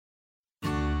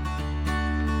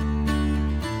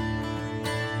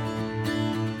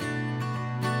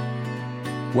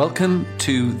Welcome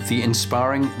to the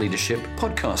Inspiring Leadership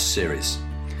podcast series.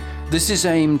 This is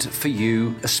aimed for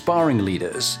you aspiring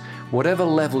leaders, whatever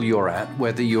level you're at,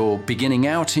 whether you're beginning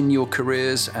out in your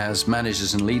careers as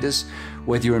managers and leaders,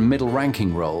 whether you're in middle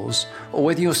ranking roles, or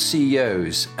whether you're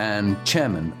CEOs and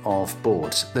chairmen of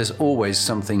boards. There's always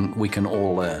something we can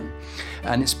all learn.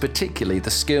 And it's particularly the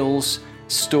skills,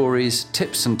 stories,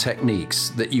 tips and techniques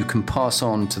that you can pass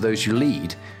on to those you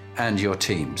lead and your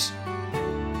teams.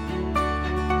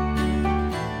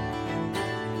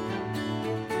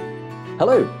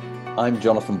 Hello, I'm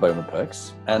Jonathan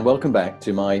Bowman-Perks, and welcome back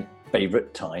to my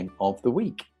favorite time of the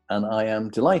week. And I am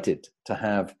delighted to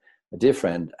have a dear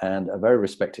friend and a very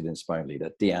respected, inspiring leader,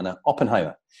 Deanna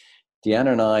Oppenheimer.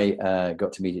 Deanna and I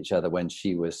got to meet each other when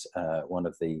she was one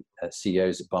of the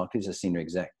CEOs at Barclays, a senior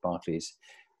exec at Barclays,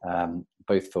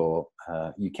 both for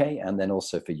UK and then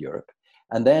also for Europe.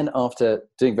 And then after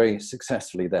doing very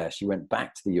successfully there, she went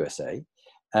back to the USA.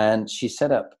 And she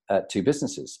set up two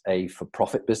businesses, a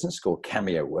for-profit business called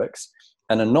Cameo Works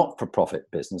and a not-for-profit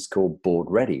business called Board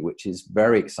Ready, which is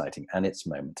very exciting, and its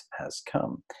moment has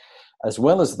come. As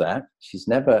well as that, she's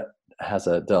never has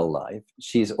a dull life.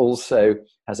 She's also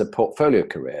has a portfolio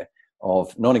career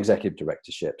of non-executive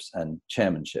directorships and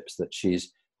chairmanships that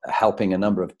she's helping a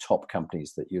number of top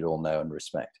companies that you'd all know and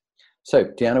respect. So,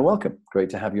 Deanna, welcome. Great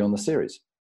to have you on the series.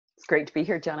 It's great to be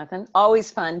here, Jonathan.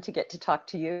 Always fun to get to talk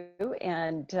to you.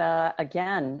 And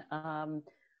again, I'm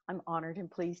honored and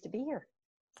pleased to be here.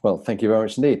 Well, thank you very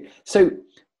much indeed. So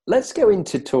let's go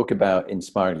into talk about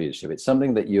inspiring leadership. It's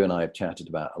something that you and I have chatted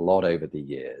about a lot over the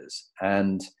years.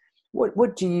 And what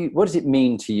does it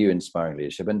mean to you, inspiring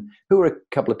leadership? And who are a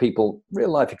couple of people, real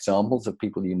life examples of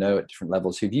people you know at different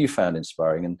levels who you found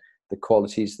inspiring and the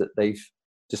qualities that they've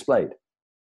displayed?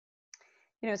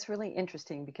 You know, it's really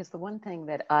interesting because the one thing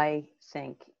that I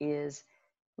think is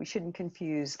we shouldn't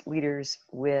confuse leaders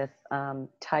with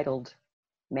titled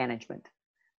management,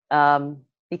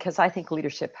 because I think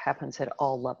leadership happens at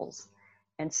all levels.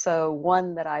 And so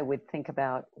one that I would think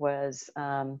about was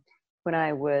when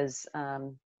I was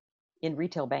in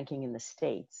retail banking in the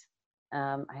States,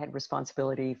 I had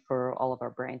responsibility for all of our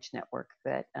branch network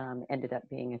that ended up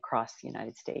being across the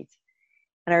United States.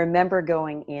 And I remember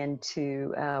going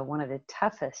into one of the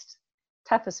toughest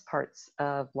parts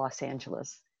of Los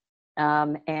Angeles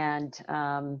and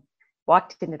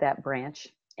walked into that branch.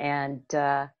 And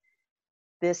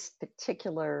this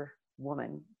particular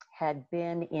woman had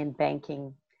been in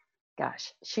banking.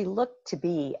 Gosh, she looked to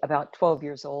be about 12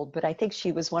 years old, but I think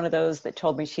she was one of those that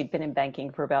told me she'd been in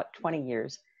banking for about 20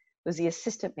 years. Was the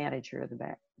assistant manager of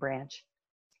the branch.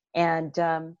 And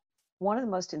one of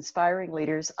the most inspiring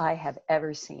leaders I have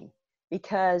ever seen,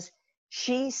 because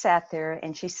she sat there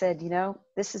and she said, you know,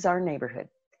 this is our neighborhood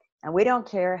and we don't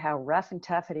care how rough and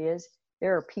tough it is.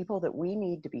 There are people that we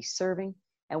need to be serving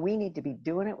and we need to be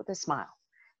doing it with a smile.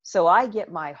 So I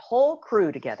get my whole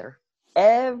crew together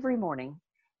every morning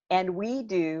and we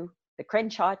do the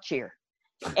Crenshaw cheer.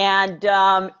 And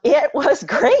it was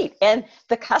great. And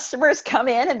the customers come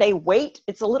in and they wait.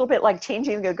 It's a little bit like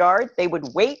changing the guard. They would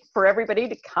wait for everybody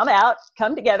to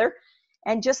come together.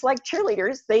 And just like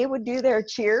cheerleaders, they would do their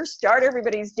cheers, start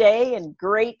everybody's day and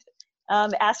great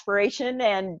aspiration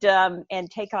and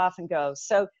take off and go.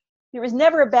 So there was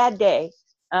never a bad day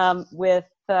with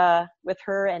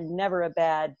her and never a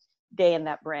bad day in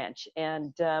that branch.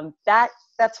 And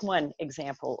that's one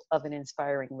example of an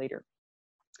inspiring leader.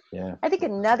 Yeah. I think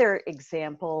another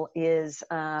example is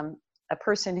a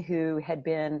person who had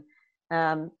been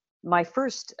my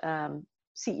first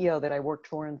CEO that I worked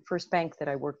for and the first bank that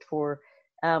I worked for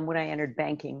when I entered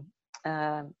banking,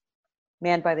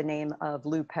 man by the name of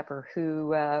Lou Pepper, who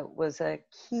was a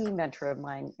key mentor of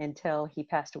mine until he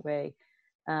passed away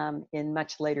in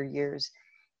much later years.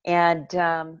 And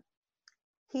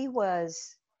he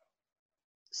was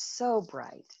so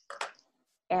bright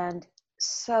and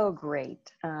so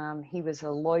great. He was a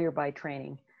lawyer by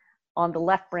training on the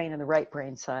left brain and the right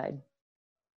brain side,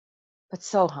 but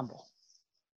so humble,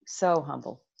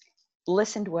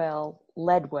 listened well,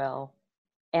 led well,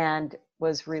 and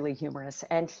was really humorous.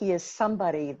 And he is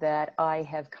somebody that I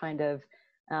have kind of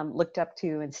looked up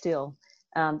to and still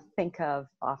think of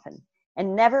often.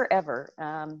 And never ever,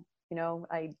 you know,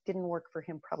 I didn't work for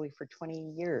him probably for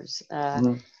 20 years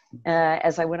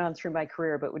as I went on through my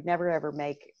career, but would never ever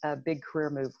make a big career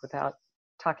move without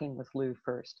talking with Lou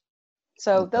first.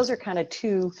 So those are kind of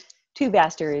two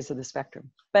vast areas of the spectrum.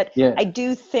 But yeah. I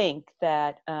do think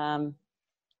that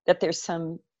that there's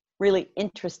some really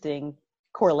interesting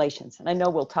correlations. And I know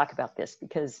we'll talk about this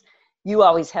because you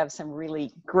always have some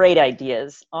really great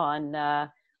ideas on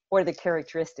what are the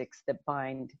characteristics that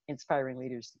bind inspiring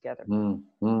leaders together?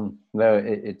 No,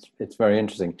 it's very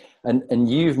interesting, and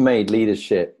you've made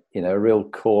leadership, a real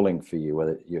calling for you,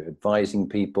 whether you're advising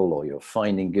people or you're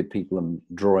finding good people and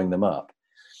drawing them up.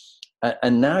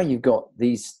 And now you've got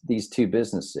these two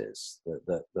businesses,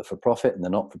 the for-profit and the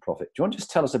not-for-profit. Do you want to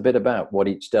just tell us a bit about what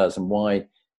each does and why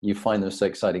you find them so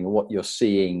exciting, and what you're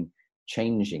seeing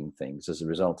changing things as a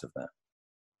result of that?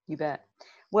 You bet.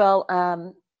 Well,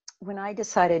 when I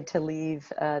decided to leave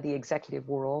the executive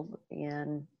world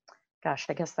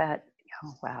I guess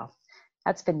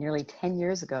that's been nearly 10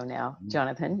 years ago now,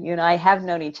 Jonathan. You and I have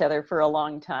known each other for a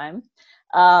long time,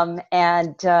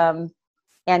 and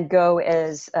go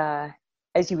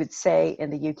as you would say in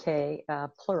the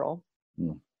UK, plural.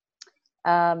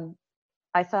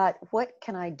 I thought, what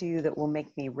can I do that will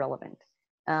make me relevant?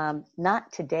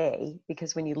 Not today,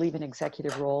 because when you leave an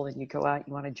executive role and you go out,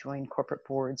 you want to join corporate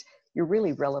boards, you're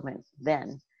really relevant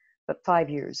then, but 5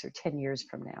 years or 10 years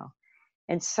from now.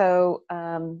 And so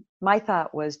my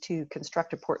thought was to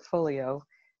construct a portfolio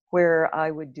where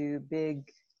I would do big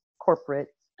corporate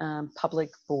public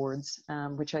boards,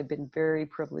 which I've been very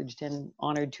privileged and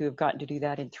honored to have gotten to do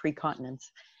that in 3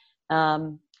 continents.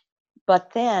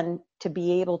 But then to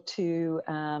be able to,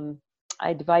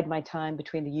 I divide my time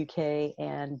between the UK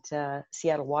and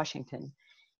Seattle, Washington.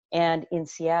 And in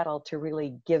Seattle, to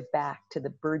really give back to the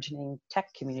burgeoning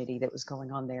tech community that was going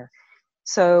on there.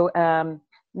 So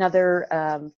another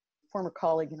former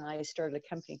colleague and I started a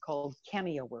company called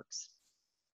Cameo Works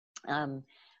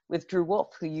with Drew Wolf,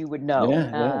 who you would know,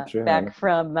 back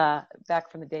from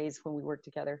the days when we worked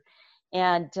together.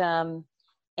 And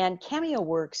Cameo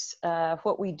Works,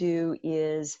 what we do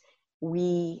is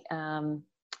we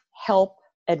help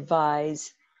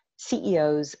advise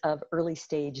CEOs of early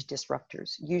stage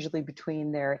disruptors, usually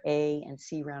between their A and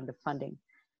C round of funding.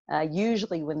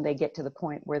 Usually when they get to the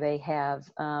point where they have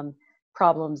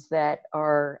problems that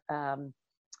are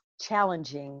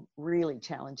challenging, really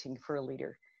challenging for a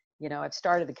leader. I've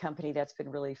started the company, that's been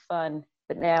really fun,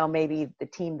 but now maybe the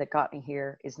team that got me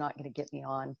here is not going to get me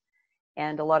on.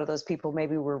 And a lot of those people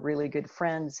maybe were really good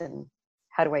friends, and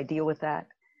how do I deal with that?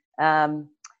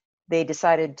 They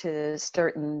decided to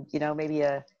start in, maybe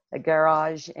a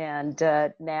garage, and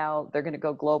now they're going to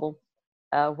go global.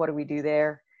 What do we do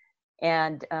there?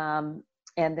 And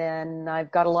then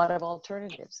I've got a lot of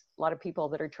alternatives, a lot of people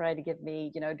that are trying to give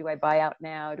me, do I buy out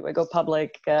now? Do I go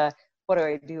public? What do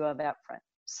I do on that front?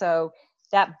 So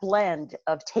that blend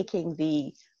of taking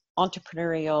the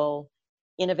entrepreneurial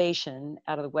innovation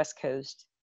out of the West Coast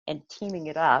and teaming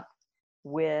it up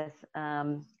with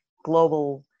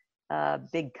global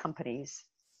big companies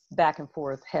back and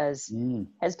forth has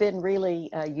been really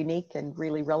unique and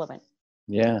really relevant.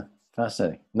 Yeah,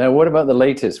 fascinating. Now, what about the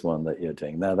latest one that you're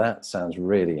doing? Now, that sounds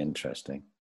really interesting.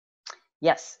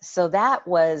 Yes, so that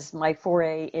was my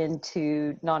foray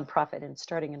into nonprofit and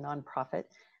starting a nonprofit.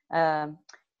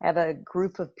 I have a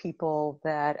group of people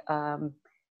that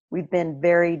we've been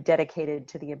very dedicated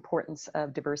to the importance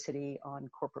of diversity on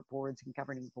corporate boards and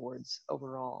governing boards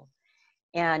overall.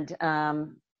 And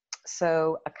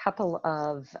so a couple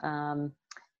of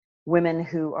women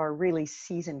who are really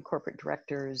seasoned corporate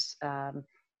directors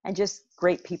and just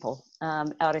great people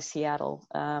out of Seattle,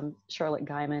 Charlotte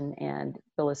Guyman and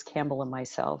Phyllis Campbell and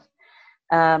myself,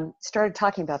 started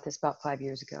talking about this about 5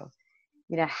 years ago.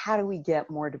 How do we get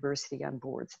more diversity on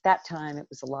boards? At that time, it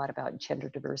was a lot about gender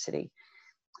diversity.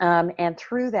 And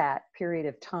through that period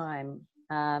of time,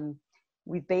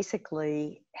 we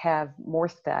basically have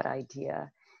morphed that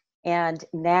idea. And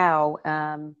now,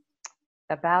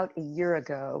 about a year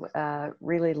ago,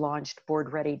 really launched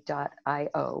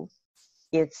BoardReady.io.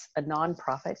 It's a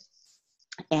nonprofit,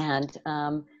 and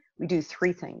we do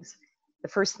 3 things. The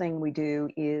first thing we do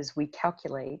is we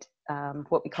calculate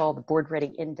what we call the Board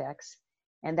Ready Index,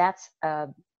 and that's a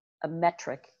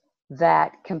metric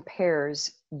that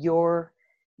compares your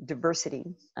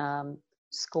diversity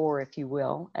score, if you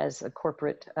will, as a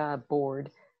corporate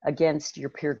board against your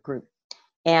peer group.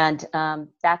 And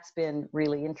that's been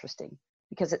really interesting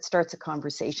because it starts a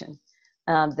conversation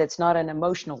that's not an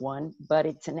emotional one, but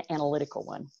it's an analytical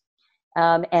one.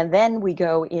 And then we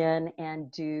go in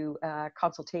and do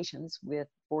consultations with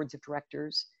boards of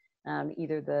directors,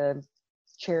 either the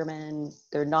chairman,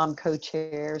 their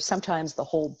nom-co-chair, sometimes the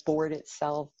whole board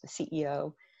itself, the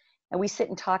CEO. And we sit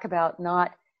and talk about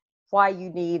not why you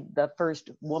need the first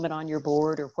woman on your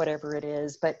board or whatever it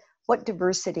is, but what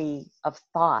diversity of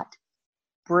thought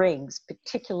brings,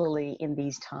 particularly in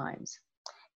these times.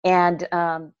 And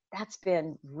that's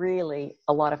been really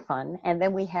a lot of fun. And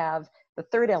then we have the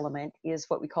third element is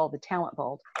what we call the Talent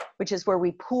Vault, which is where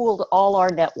we pooled all our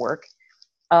network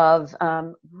of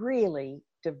really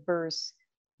diverse,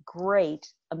 great,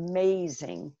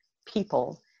 amazing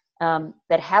people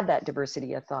that have that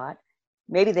diversity of thought.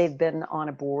 Maybe they've been on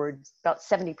a board, about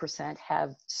 70%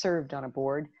 have served on a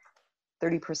board,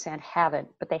 30% haven't,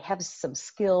 but they have some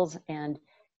skills and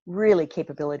really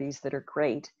capabilities that are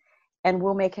great. And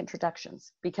we'll make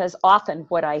introductions, because often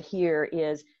what I hear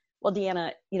is, well,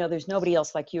 Deanna, there's nobody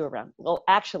else like you around. Well,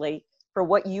 actually, for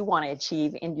what you want to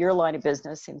achieve in your line of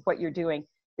business and what you're doing,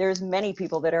 there's many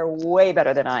people that are way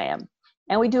better than I am.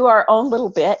 And we do our own little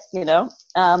bit,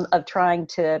 of trying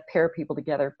to pair people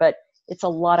together. But it's a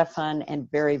lot of fun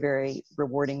and very, very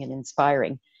rewarding and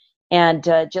inspiring. And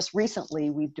just recently,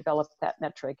 we've developed that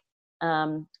metric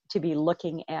to be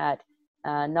looking at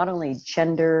not only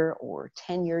gender or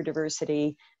tenure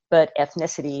diversity, but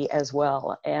ethnicity as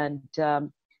well. And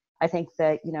I think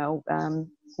that,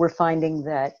 we're finding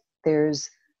that there's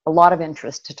a lot of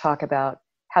interest to talk about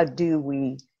how do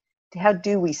we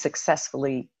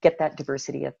successfully get that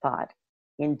diversity of thought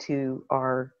into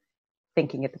our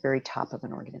thinking at the very top of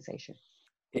an organization.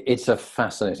 It's a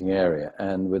fascinating area.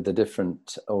 And with the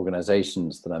different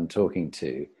organizations that I'm talking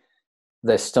to,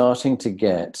 they're starting to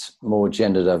get more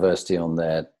gender diversity on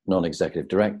their non-executive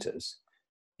directors.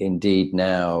 Indeed,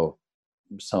 now,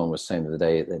 someone was saying the other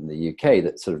day in the UK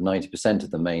that sort of 90%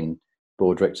 of the main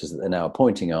board directors that they're now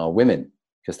appointing are women,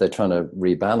 because they're trying to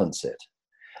rebalance it.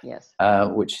 Yes.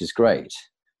 Which is great.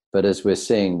 But as we're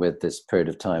seeing with this period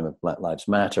of time of Black Lives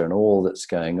Matter and all that's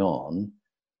going on,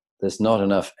 there's not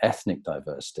enough ethnic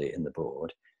diversity in the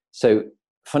board. So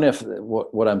funny enough,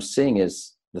 what I'm seeing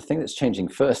is the thing that's changing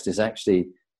first is actually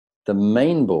the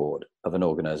main board of an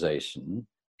organization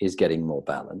is getting more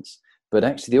balance, but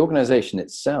actually the organization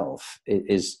itself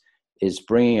is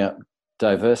bringing up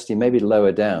diversity, maybe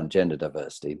lower down gender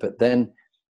diversity, but then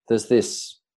there's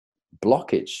this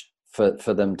blockage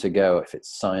for them to go, if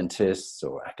it's scientists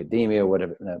or academia or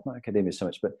whatever, no, not academia so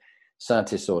much, but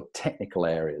scientists or technical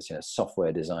areas,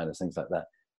 software designers, things like that.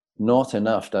 Not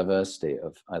enough diversity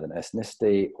of either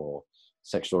ethnicity or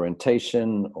sexual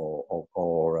orientation or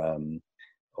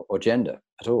gender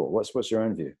at all. What's your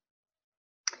own view?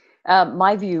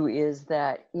 My view is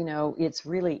that, it's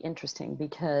really interesting,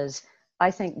 because I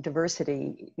think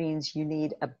diversity means you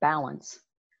need a balance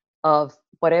of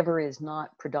whatever is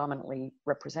not predominantly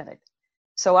represented.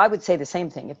 So I would say the same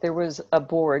thing. If there was a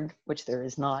board, which there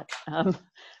is not,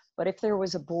 but if there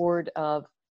was a board of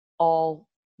all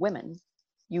women,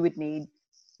 you would need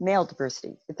male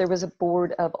diversity. If there was a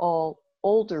board of all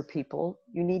older people,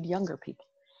 you need younger people.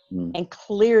 Mm. And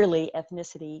clearly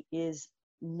ethnicity is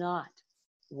not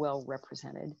well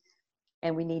represented,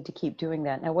 and we need to keep doing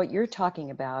that. Now, what you're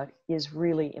talking about is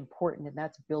really important, and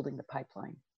that's building the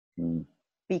pipeline. Mm.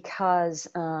 Because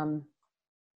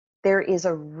there is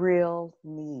a real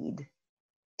need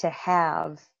to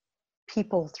have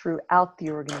people throughout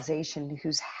the organization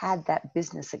who's had that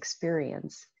business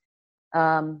experience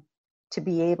to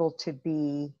be able to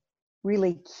be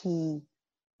really key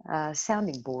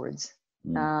sounding boards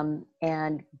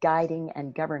and guiding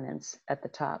and governance at the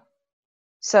top.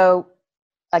 So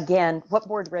again, what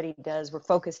Board Ready does, we're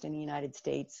focused in the United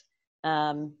States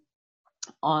on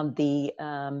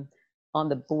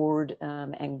the board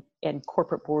and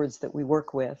corporate boards that we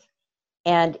work with.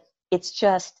 And it's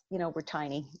just, we're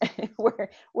tiny,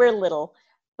 we're little,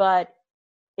 but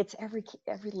it's every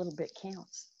little bit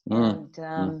counts.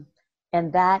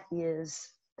 And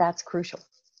that's crucial.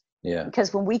 Yeah.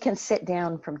 Because when we can sit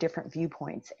down from different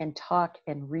viewpoints and talk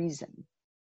and reason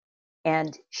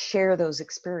and share those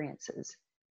experiences,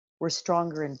 we're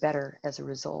stronger and better as a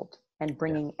result, and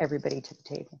bringing everybody to the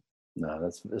table. No,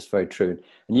 that's very true.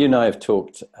 And you and I have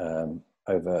talked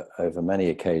over many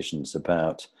occasions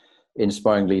about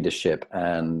inspiring leadership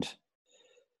and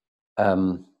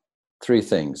three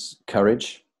things: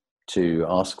 courage to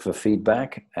ask for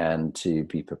feedback and to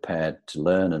be prepared to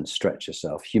learn and stretch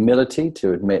yourself; humility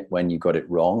to admit when you got it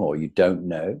wrong or you don't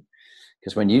know,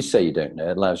 because when you say you don't know,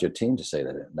 it allows your team to say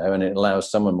they don't know, and it allows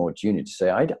someone more junior to say,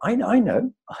 I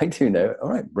know, I do know. All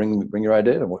right, bring your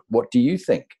idea. What do you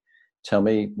think? Tell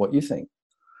me what you think.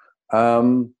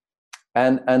 And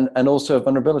also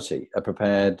vulnerability.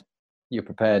 You're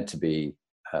prepared to be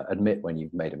admit when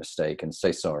you've made a mistake and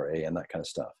say sorry and that kind of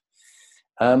stuff.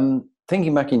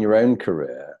 Thinking back in your own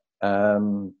career,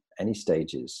 any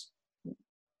stages,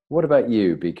 what about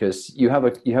you? Because you have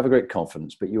a great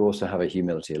confidence, but you also have a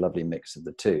humility, a lovely mix of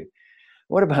the two.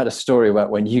 What about a story about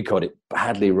when you got it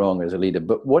badly wrong as a leader,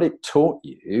 but what it taught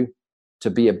you to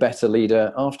be a better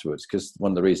leader afterwards? Because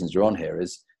one of the reasons you're on here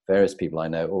is various people I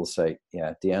know all say,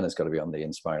 yeah, Deanna's got to be on the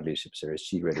Inspiring Leadership series.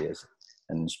 She really is.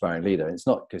 an inspiring leader. It's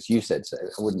not because you said so.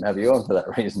 I wouldn't have you on for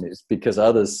that reason. It's because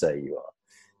others say you are.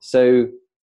 So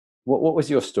what was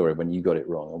your story when you got it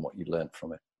wrong and what you learned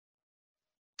from it?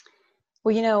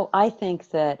 Well, I think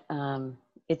that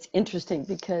it's interesting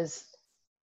because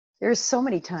there's so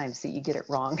many times that you get it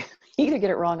wrong. You either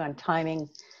get it wrong on timing,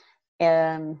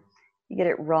 and you get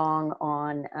it wrong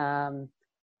on,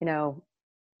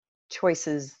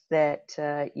 choices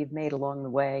that you've made along the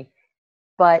way.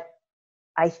 But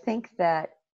I think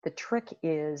that the trick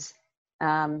is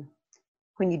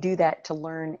when you do that to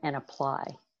learn and apply.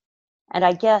 And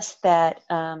I guess that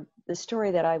the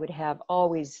story that I would have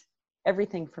always,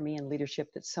 everything for me in leadership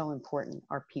that's so important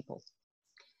are people.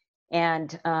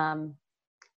 And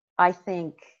I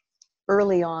think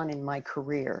early on in my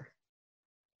career,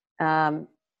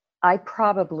 I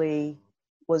probably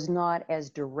was not as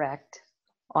direct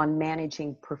on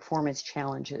managing performance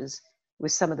challenges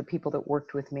with some of the people that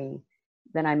worked with me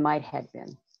than I might have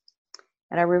been.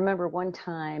 And I remember one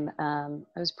time, I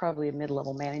was probably a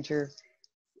mid-level manager,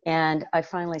 and I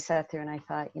finally sat there and I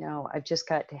thought, I've just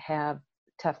got to have a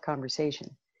tough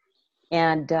conversation.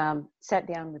 And sat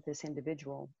down with this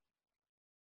individual.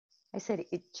 I said,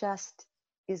 it just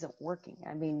isn't working.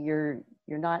 I mean, you're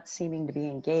not seeming to be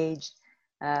engaged.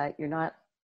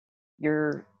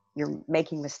 You're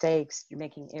making mistakes. You're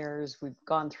making errors. We've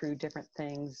gone through different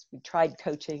things. We tried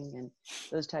coaching and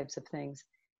those types of things.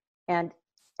 And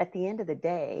at the end of the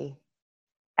day,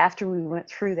 after we went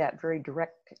through that very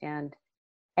direct and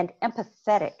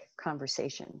empathetic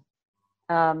conversation,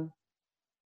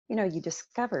 you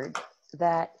discovered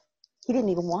that he didn't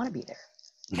even want to be there.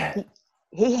 Yeah.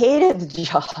 He hated the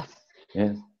job.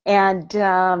 Yeah.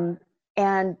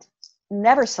 And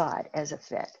never saw it as a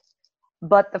fit.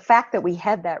 But the fact that we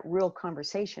had that real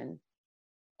conversation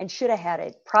and should have had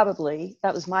it probably,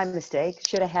 that was my mistake,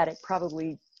 should have had it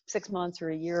probably 6 months or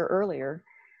a year earlier.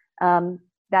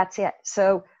 That's it.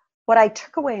 So what I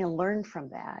took away and learned from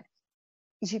that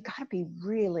is you've got to be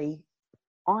really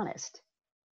honest,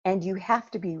 and you have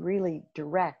to be really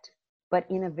direct, but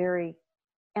in a very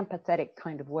empathetic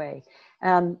kind of way.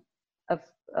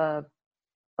 A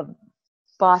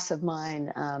boss of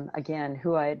mine, again,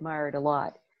 who I admired a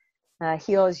lot,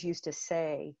 he always used to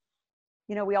say,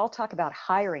 we all talk about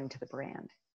hiring to the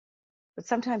brand, but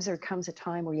sometimes there comes a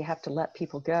time where you have to let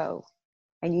people go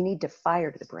and you need to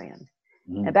fire to the brand.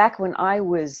 Mm. And back when I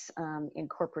was in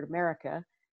corporate America,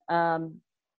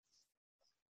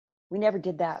 we never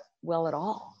did that well at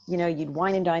all. You'd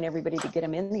wine and dine everybody to get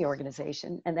them in the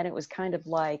organization. And then it was kind of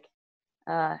like,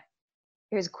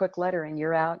 here's a quick letter and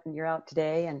you're out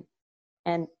today,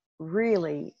 and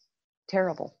really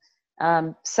terrible.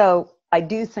 So I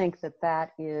do think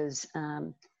that is,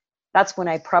 that's when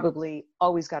I probably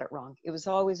always got it wrong. It was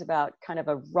always about kind of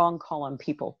a wrong call on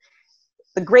people.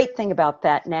 The great thing about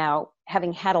that now,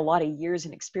 having had a lot of years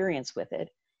and experience with it,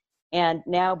 and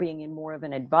now being in more of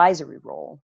an advisory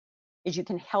role, is you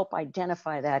can help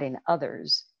identify that in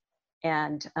others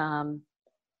and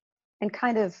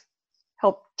kind of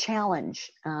help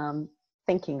challenge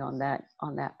thinking on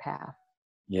that path.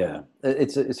 Yeah,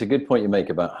 it's a good point you make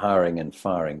about hiring and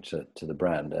firing to the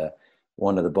brand.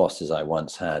 One of the bosses I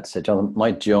once had said, John,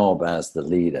 my job as the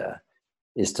leader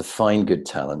is to find good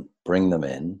talent, bring them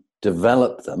in,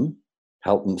 develop them,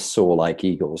 help them soar like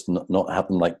eagles, not have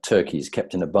them like turkeys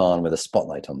kept in a barn with a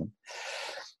spotlight on them,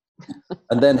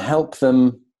 and then help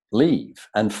them leave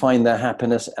and find their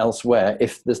happiness elsewhere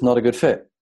if there's not a good fit.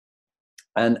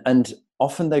 And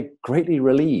often they're greatly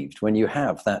relieved when you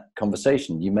have that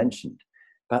conversation you mentioned.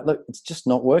 But look, it's just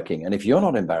not working. And if you're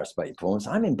not embarrassed by your performance,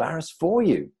 I'm embarrassed for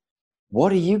you.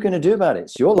 What are you going to do about it?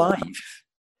 It's your life.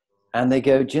 And they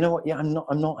go, do you know what? Yeah, I'm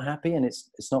not happy, and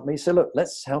it's not me. So look,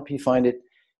 let's help you find it.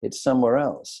 It's somewhere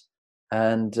else.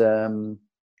 And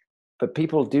but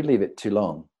people do leave it too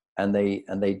long, and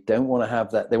they don't want to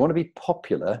have that. They want to be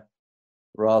popular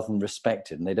rather than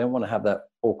respected, and they don't want to have that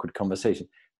awkward conversation.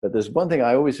 But there's one thing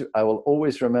I will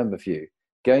always remember for you,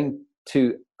 going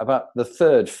to about the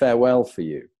third farewell for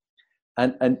you.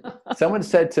 And someone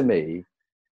said to me,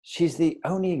 she's the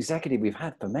only executive we've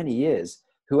had for many years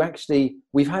who actually,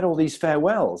 we've had all these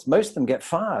farewells. Most of them get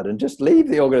fired and just leave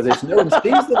the organization. No one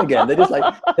sees them again. They're just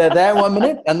like, they're there 1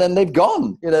 minute and then they've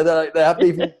gone. They're like,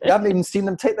 you haven't even seen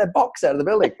them take their box out of the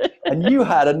building. And you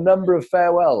had a number of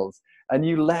farewells and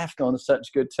you left on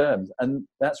such good terms. And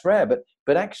that's rare.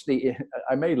 But actually,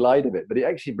 I made light of it, but it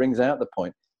actually brings out the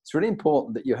point. It's really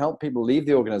important that you help people leave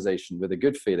the organization with a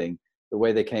good feeling the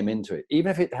way they came into it.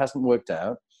 Even if it hasn't worked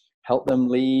out, help them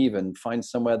leave and find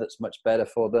somewhere that's much better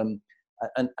for them,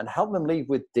 and help them leave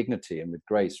with dignity and with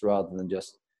grace rather than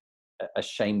just a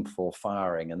shameful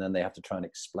firing, and then they have to try and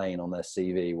explain on their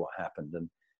CV what happened and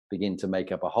begin to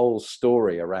make up a whole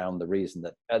story around the reason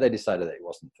that they decided that it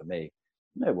wasn't for me.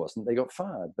 No, it wasn't. They got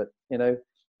fired. But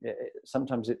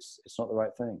sometimes it's not the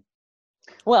right thing.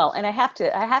 Well, and I have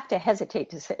to hesitate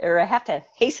to say, or I have to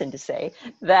hasten to say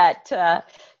that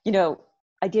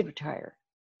I did retire,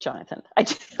 Jonathan. I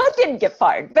didn't get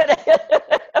fired, but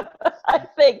I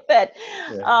think that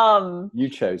you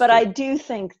chose. But to. I do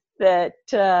think that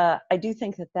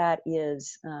that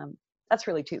is that's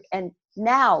really true. And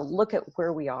now look at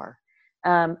where we are.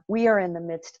 We are in the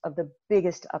midst of the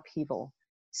biggest upheaval,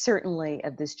 certainly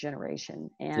of this generation,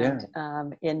 and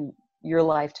in your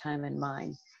lifetime and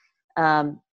mine,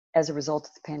 as a result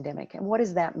of the pandemic. And what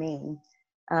does that mean?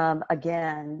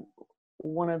 Again,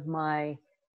 one of my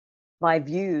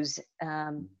views,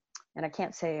 and I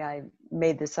can't say I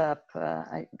made this up,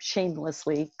 I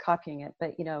shamelessly copying it,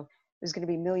 but there's going to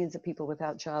be millions of people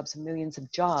without jobs and millions of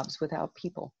jobs without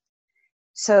people.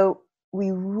 So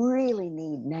we really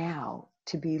need now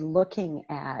to be looking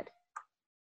at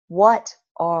what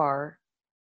are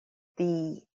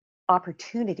the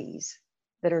opportunities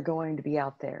that are going to be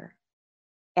out there,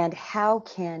 and how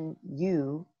can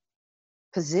you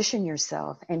position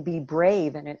yourself and be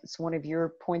brave. And it's one of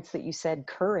your points that you said,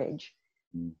 courage,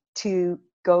 to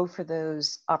go for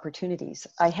those opportunities.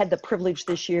 I had the privilege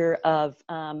this year of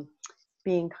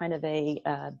being kind of a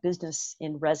business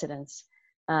in residence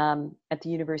at the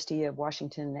University of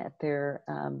Washington at their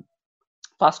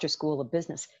Foster School of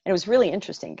Business. And it was really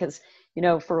interesting because,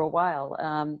 for a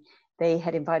while, they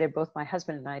had invited both my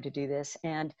husband and I to do this.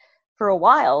 And for a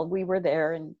while, we were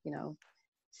there and,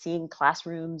 seeing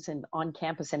classrooms and on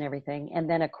campus and everything. And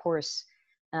then, of course,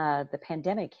 the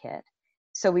pandemic hit.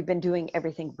 So we've been doing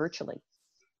everything virtually,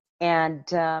 and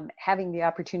having the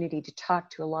opportunity to talk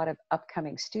to a lot of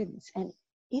upcoming students. And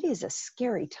it is a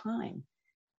scary time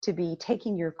to be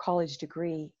taking your college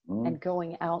degree and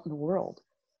going out in the world.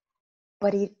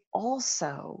 But it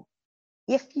also,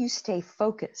 if you stay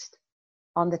focused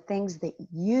on the things that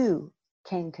you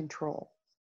can control,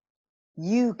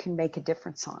 you can make a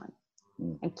difference on,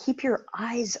 and keep your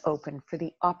eyes open for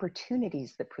the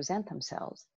opportunities that present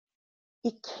themselves,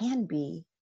 it can be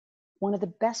one of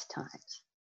the best times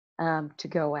to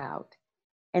go out.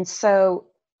 And so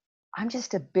I'm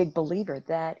just a big believer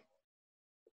that,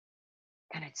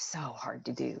 and it's so hard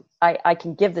to do. I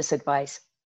can give this advice,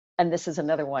 and this is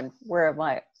another one where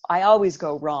I always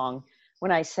go wrong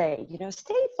when I say,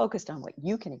 stay focused on what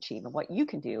you can achieve and what you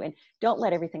can do, and don't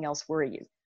let everything else worry you.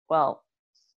 Well,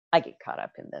 I get caught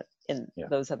up in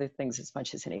those other things as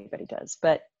much as anybody does.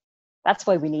 But that's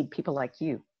why we need people like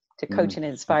you to coach and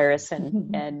inspire us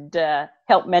and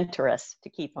help mentor us to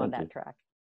keep on that track.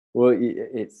 Well,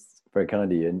 it's very kind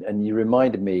of you. And you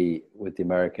reminded me with the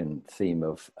American theme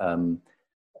of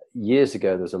years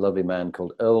ago, there was a lovely man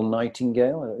called Earl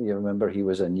Nightingale. You remember, he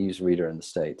was a newsreader in the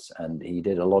States, and he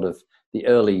did a lot of the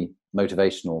early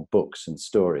motivational books and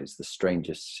stories. The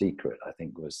Strangest Secret, I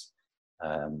think, was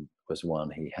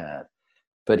one he had.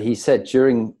 But he said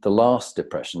during the last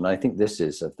depression, and I think this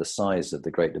is of the size of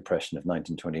the Great Depression of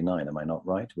 1929, am I not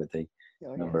right, with the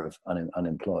number of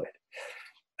unemployed?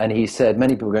 And he said,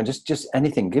 many people were going, just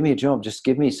anything, give me a job, just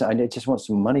give me, I just want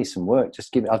some money, some work,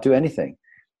 just give me, I'll do anything.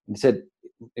 And he said,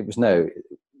 it was no.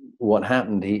 What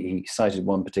happened, he cited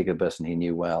one particular person he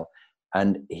knew well,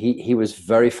 and he was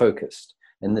very focused.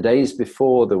 In the days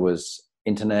before there was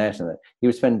internet, and he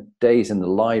would spend days in the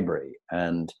library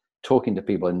and talking to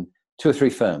people in 2 or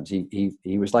 3 firms.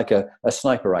 He was like a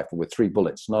sniper rifle with 3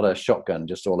 bullets, not a shotgun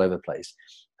just all over the place.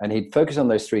 And he'd focus on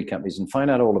those 3 companies and find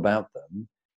out all about them,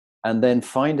 and then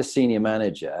find a senior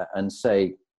manager and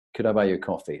say, could I buy you a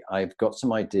coffee? I've got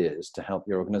some ideas to help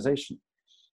your organization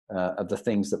of the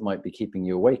things that might be keeping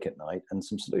you awake at night, and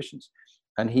some solutions.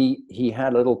 And he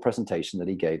had a little presentation that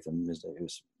he gave them. It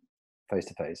was face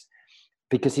to face,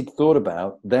 because he'd thought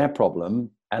about their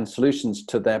problem and solutions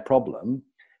to their problem.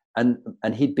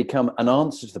 And he'd become an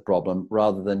answer to the problem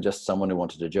rather than just someone who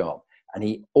wanted a job. And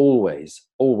he always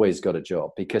got a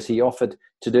job, because he offered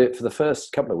to do it for the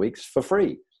first couple of weeks for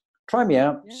free. Try me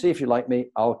out, see if you like me.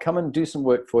 I'll come and do some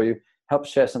work for you, help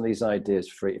share some of these ideas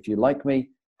for free. If you like me,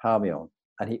 hire me on.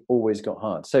 And he always got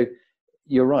hired. So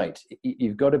you're right.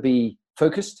 You've got to be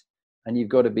focused, and you've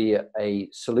got to be a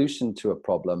solution to a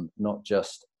problem, not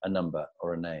just a number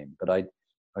or a name. But I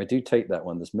do take that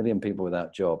one. There's a million people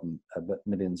without job, and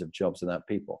millions of jobs without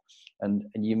people. And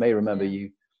you may remember,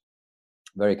 you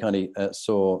very kindly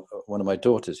saw one of my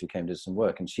daughters who came to some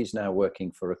work, and she's now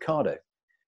working for Ricardo.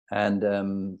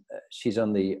 And she's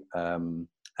on the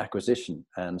acquisition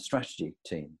and strategy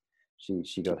team.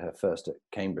 She got her first at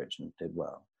Cambridge and did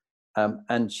well.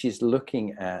 And she's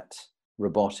looking at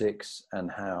robotics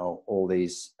and how all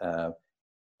these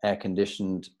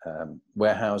air-conditioned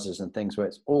warehouses and things where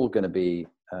it's all going to be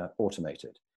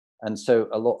automated. And so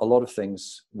a lot of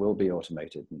things will be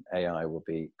automated, and AI will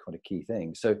be quite a key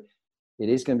thing. So it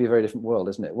is going to be a very different world,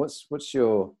 isn't it? What's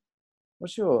your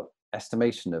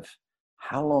estimation of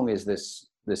how long is this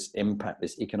impact,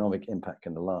 this economic impact,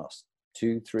 going to last?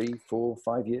 2, 3, 4,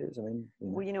 5 years? I mean,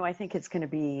 Well, I think it's going to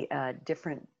be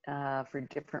different for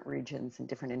different regions and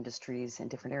different industries and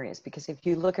different areas. Because if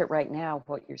you look at right now,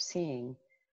 what you're seeing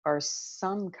are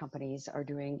some companies are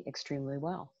doing extremely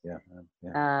well. Yeah.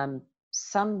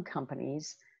 Some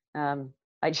companies,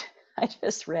 I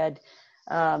just read,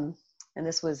 and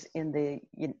this was in the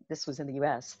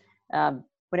U.S.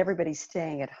 When everybody's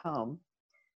staying at home.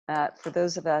 For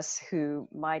those of us who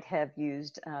might have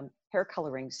used hair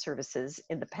coloring services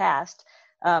in the past,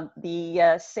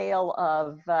 the sale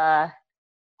of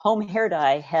home hair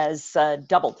dye has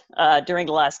doubled during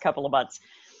the last couple of months.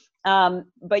 But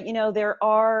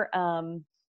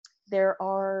there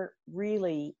are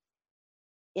really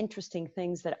interesting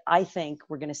things that I think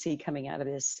we're going to see coming out of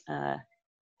this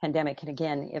pandemic. And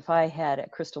again, if I had a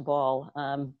crystal ball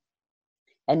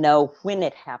and know when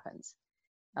it happens,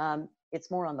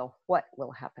 it's more on the what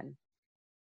will happen.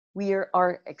 We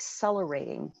are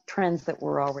accelerating trends that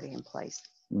were already in place.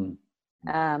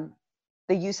 The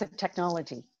use of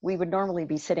technology. We would normally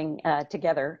be sitting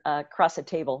together across a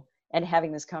table and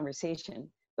having this conversation,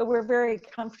 but we're very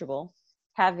comfortable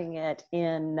having it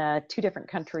in 2 different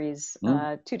countries,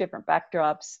 2 different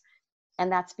backdrops.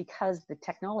 And that's because the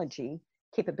technology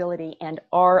capability and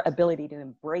our ability to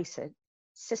embrace it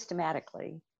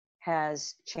systematically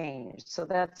has changed. So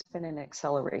that's been an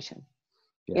acceleration.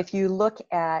 Yeah. If you look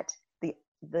at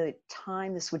the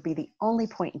time, this would be the only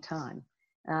point in time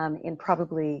in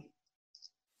probably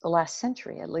the last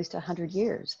century, at least 100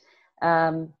 years,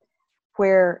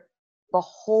 where the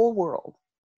whole world,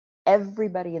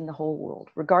 everybody in the whole world,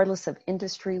 regardless of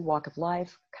industry, walk of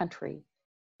life, country,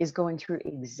 is going through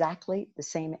exactly the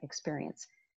same experience,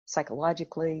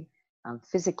 psychologically,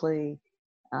 physically,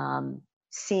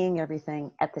 seeing everything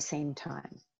at the same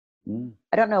time.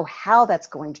 I don't know how that's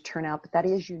going to turn out, but that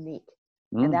is unique.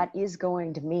 And that is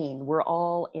going to mean we're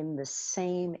all in the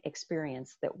same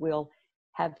experience that will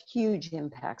have huge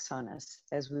impacts on us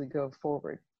as we go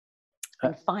forward.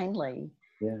 And finally,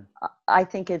 I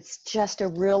think it's just a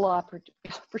real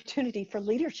opportunity for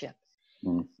leadership.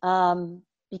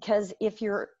 Because if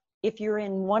you're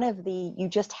in one of the, you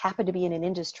just happen to be in an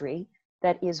industry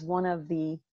that is one of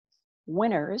the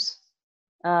winners,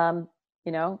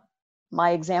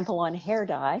 my example on hair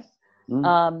dye,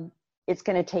 it's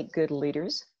going to take good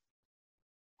leaders.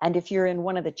 And if you're in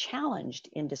one of the challenged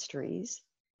industries,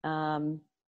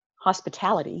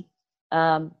 hospitality,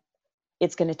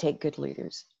 it's going to take good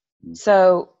leaders.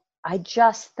 So I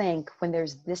just think when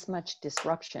there's this much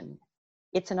disruption,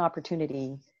 it's an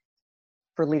opportunity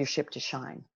for leadership to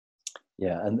shine.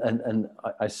 Yeah, and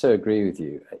I so agree with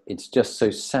you. It's just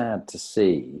so sad to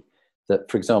see that,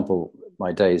 for example,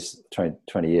 my days,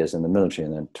 20 years in the military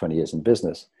and then 20 years in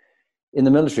business. In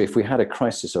the military, if we had a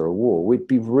crisis or a war, we'd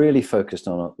be really focused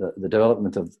on the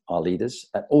development of our leaders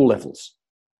at all levels.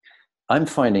 I'm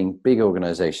finding big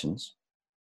organizations,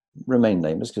 remain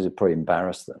nameless because it probably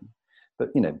embarrass them, but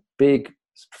big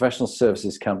professional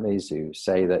services companies who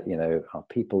say that our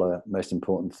people are the most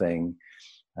important thing,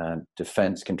 and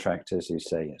defense contractors who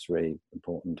say it's really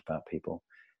important about people,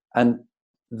 and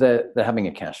they're having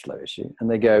a cash flow issue,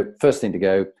 and they go, first thing to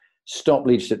go, stop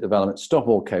leadership development, stop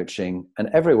all coaching, and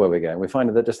everywhere we go, we find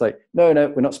that they're just like, no,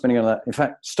 we're not spending on that. In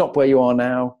fact, stop where you are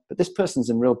now. But this person's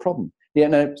in real problem. Yeah,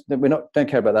 no, don't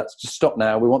care about that. Just stop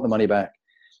now. We want the money back.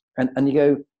 And you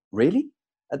go, really?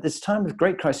 At this time of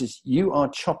great crisis, you are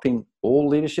chopping all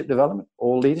leadership development,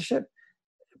 all leadership?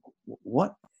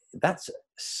 What? That's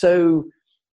so,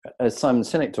 as Simon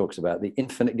Sinek talks about, the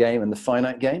infinite game and the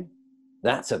finite game.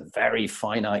 That's a very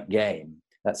finite game.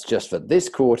 That's just for this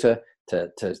quarter, to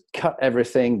cut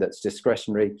everything that's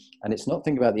discretionary. And it's not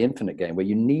thinking about the infinite game where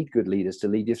you need good leaders to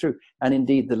lead you through. And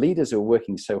indeed, the leaders who are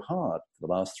working so hard for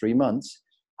the last 3 months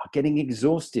are getting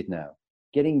exhausted now,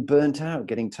 getting burnt out,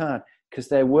 getting tired, because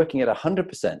they're working at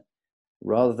 100%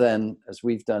 rather than, as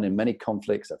we've done in many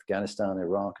conflicts, Afghanistan,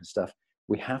 Iraq and stuff,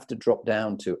 we have to drop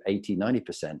down to 80,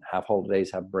 90%, have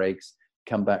holidays, have breaks,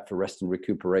 come back for rest and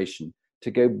recuperation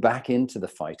to go back into the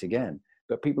fight again.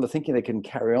 But people are thinking they can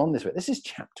carry on this way. This is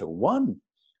chapter 1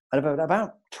 out of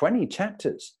about 20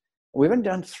 chapters. We've only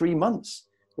done 3 months.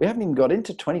 We haven't even got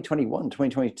into 2021,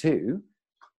 2022.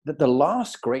 That the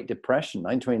last Great Depression,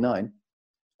 1929,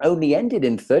 only ended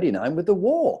in 1939 with the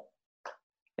war.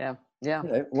 Yeah. Yeah.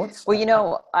 What's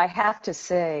Well, I have to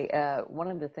say, one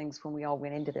of the things when we all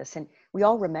went into this, and we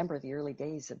all remember the early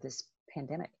days of this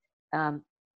pandemic, um,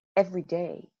 every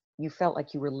day you felt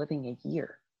like you were living a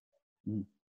year Mm.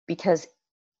 because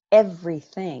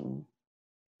everything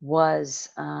was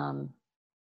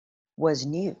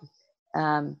new.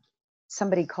 Um,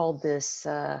 Somebody called this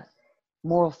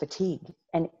moral fatigue,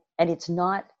 and it's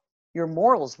not your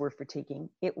morals were fatiguing.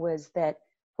 It was that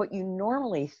what you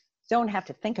normally don't have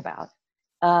to think about,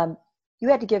 you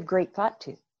had to give great thought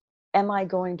to. Am I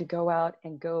going to go out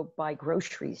and go buy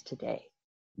groceries today?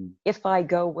 Mm. If I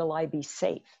go, will I be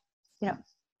safe?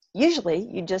 Usually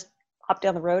you just hop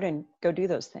down the road and go do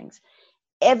those things.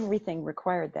 Everything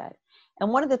required that.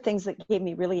 And one of the things that gave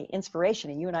me really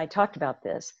inspiration, and you and I talked about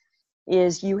this,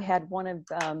 is you had one of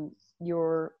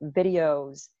your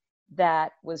videos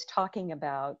that was talking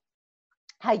about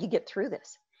how you get through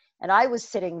this. And I was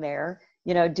sitting there,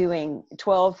 doing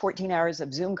 12, 14 hours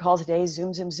of Zoom calls a day,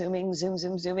 zooming,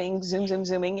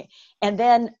 zooming. And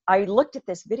then I looked at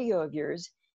this video of yours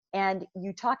and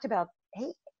you talked about,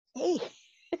 hey,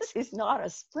 this is not a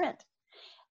sprint.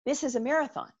 This is a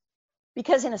marathon.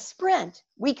 Because in a sprint,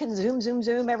 we can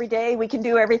zoom every day. We can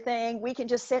do everything. We can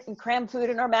just sit and cram food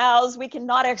in our mouths. We can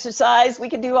not exercise. We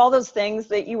can do all those things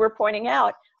that you were pointing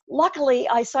out. Luckily,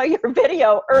 I saw your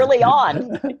video early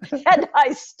on and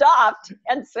I stopped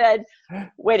and said,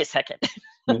 wait a second.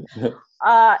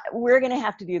 We're going to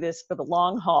have to do this for the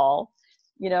long haul.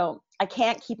 I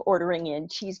can't keep ordering in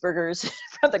cheeseburgers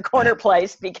from the corner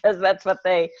place because that's what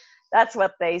they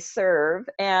serve.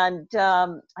 And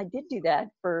I did do that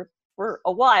for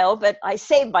a while, but I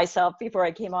saved myself before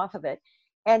I came off of it.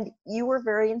 And you were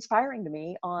very inspiring to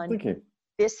me on Thank you.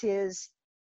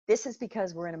 This is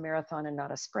because we're in a marathon and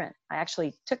not a sprint. I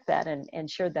actually took that and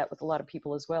shared that with a lot of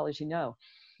people as well, as you know.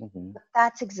 Mm-hmm. But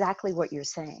that's exactly what you're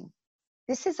saying.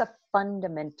 This is a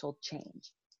fundamental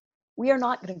change. We are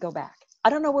not going to go back.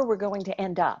 I don't know where we're going to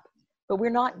end up, but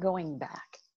we're not going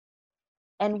back.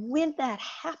 And when that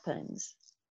happens,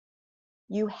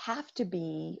 you have to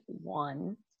be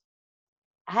one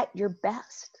at your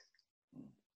best.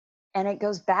 And it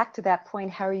goes back to that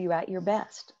point, how are you at your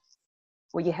best?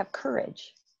 Well, you have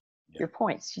courage. Yeah. Your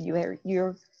points. You're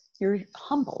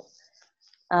humble.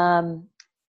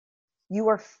 You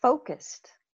are focused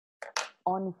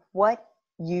on what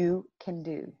you can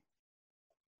do.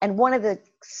 And one of the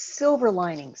silver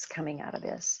linings coming out of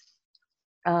this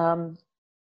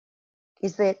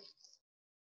is that,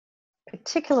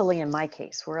 particularly in my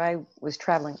case, where I was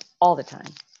traveling all the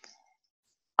time,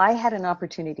 I had an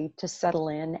opportunity to settle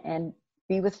in and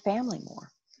be with family more.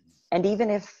 And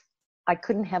even if I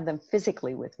couldn't have them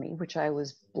physically with me, which I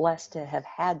was blessed to have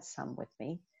had some with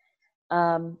me,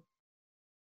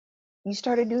 you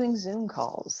started doing Zoom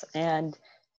calls and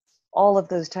all of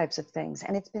those types of things.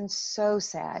 And it's been so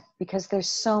sad because there's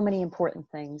so many important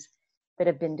things that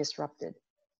have been disrupted.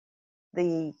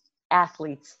 The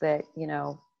athletes that,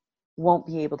 won't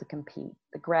be able to compete,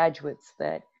 the graduates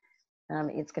that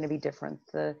it's going to be different,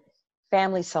 the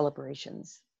family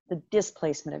celebrations, the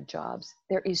displacement of jobs.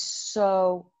 There is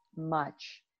so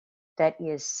much that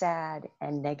is sad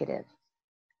and negative.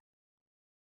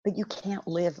 But you can't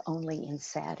live only in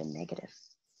sad and negative.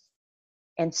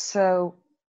 And so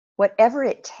whatever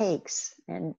it takes,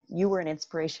 and you were an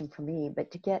inspiration for me, but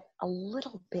to get a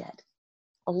little bit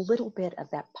of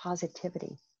that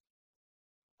positivity,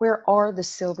 where are the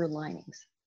silver linings?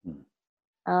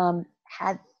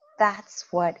 That's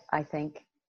what I think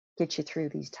gets you through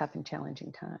these tough and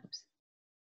challenging times.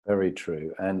 Very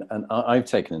true. And I've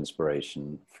taken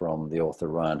inspiration from the author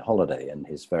Ryan Holiday and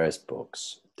his various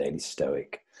books, Daily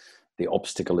Stoic, The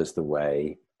Obstacle is the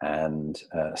Way, and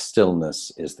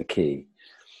Stillness is the Key.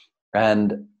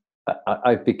 And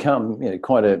I've become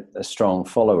quite a strong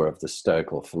follower of the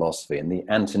Stoical philosophy. And the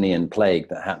Antonine Plague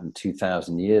that happened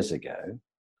 2,000 years ago,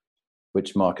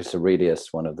 which Marcus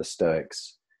Aurelius, one of the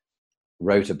Stoics,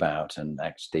 wrote about, and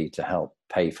actually to help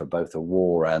pay for both the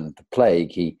war and the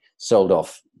plague, he sold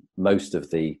off most of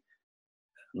the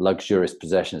luxurious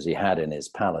possessions he had in his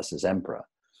palace as emperor.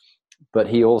 But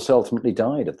he also ultimately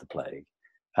died of the plague.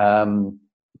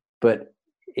 But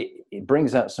it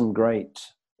brings out some great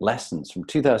lessons from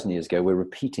 2,000 years ago. We're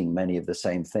repeating many of the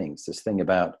same things. This thing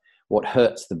about what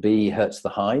hurts the bee hurts the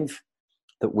hive,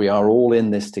 that we are all in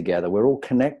this together. We're all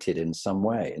connected in some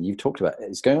way. And you've talked about it.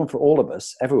 It's going on for all of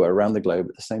us everywhere around the globe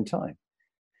at the same time.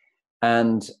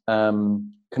 And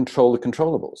control the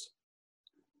controllables.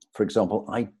 For example,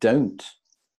 I don't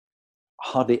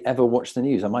hardly ever watch the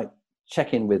news. I might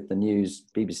check in with the news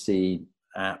BBC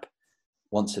app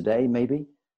once a day, maybe.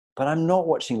 but I'm not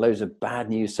watching loads of bad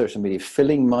news, social media,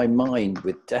 filling my mind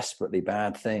with desperately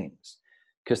bad things,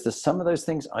 because there's some of those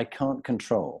things I can't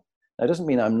control. That doesn't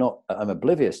mean I'm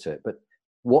oblivious to it, but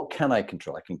what can I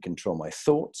control? I can control my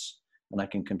thoughts and I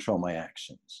can control my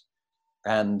actions.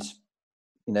 And,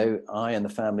 you know, I and the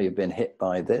family have been hit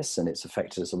by this, and it's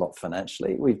affected us a lot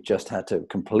financially. We've just had to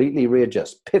completely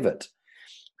readjust, pivot.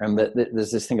 And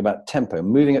there's this thing about tempo,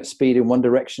 moving at speed in one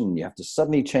direction. You have to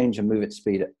suddenly change and move at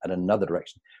speed at another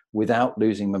direction without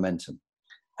losing momentum,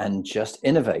 and just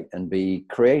innovate and be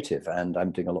creative. And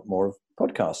I'm doing a lot more of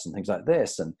podcasts and things like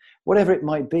this and whatever it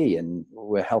might be. And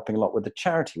we're helping a lot with the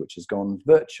charity, which has gone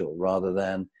virtual rather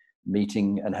than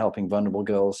meeting and helping vulnerable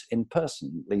girls in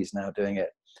person. Lee's now doing it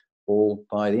all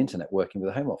by the internet, working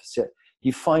with the Home Office.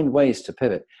 You find ways to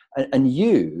pivot. And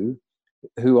you,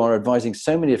 who are advising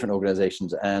so many different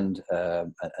organizations and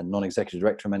non-executive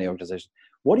director of many organizations,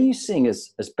 what are you seeing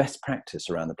as best practice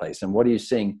around the place? And what are you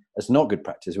seeing as not good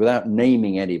practice, without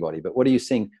naming anybody? But what are you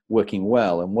seeing working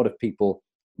well, and what have people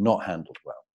not handled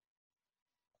well?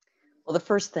 Well, the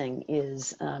first thing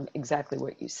is exactly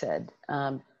what you said.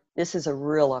 This is a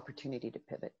real opportunity to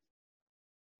pivot.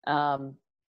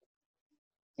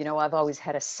 You know, I've always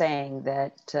had a saying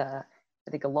that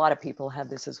I think a lot of people have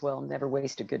this as well: never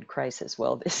waste a good crisis.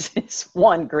 Well, this is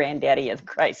one granddaddy of the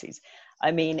crises.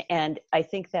 I mean, and I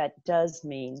think that does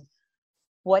mean,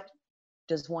 what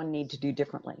does one need to do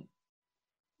differently?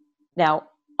 Now,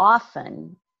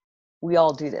 often we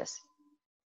all do this.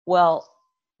 Well,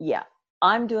 yeah,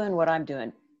 I'm doing what I'm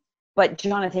doing, but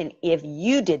Jonathan, if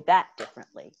you did that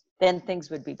differently, then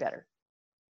things would be better.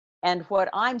 And what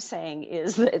I'm saying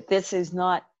is that this is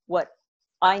not what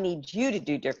I need you to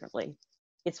do differently.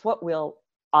 It's what will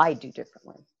I do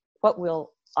differently? What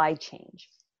will I change?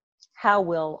 How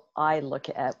will I look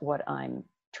at what I'm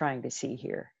trying to see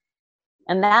here?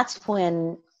 And that's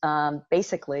when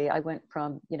basically I went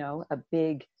from, you know, a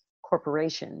big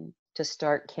corporation to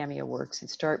start Cameo Works and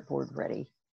start Board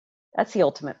Ready. That's the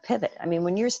ultimate pivot. I mean,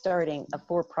 when you're starting a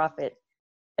for-profit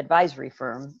advisory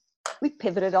firm, we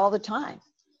pivoted all the time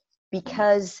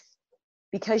because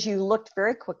you looked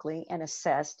very quickly and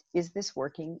assessed, is this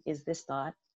working? Is this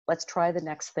not? Let's try the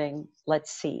next thing.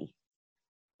 Let's see.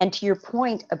 And to your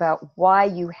point about why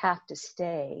you have to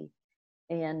stay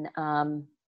in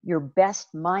your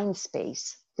best mind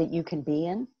space that you can be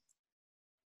in,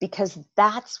 because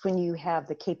that's when you have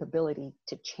the capability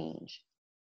to change,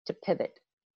 to pivot,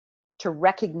 to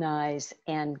recognize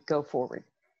and go forward.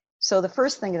 So the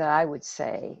first thing that I would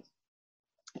say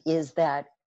is that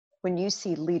when you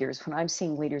see leaders, when I'm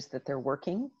seeing leaders that they're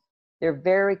working, they're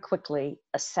very quickly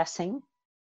assessing,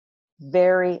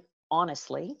 very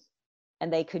honestly,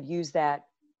 and they could use that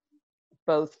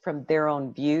both from their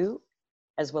own view,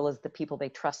 as well as the people they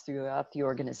trust throughout the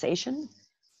organization,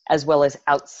 as well as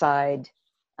outside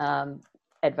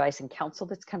advice and counsel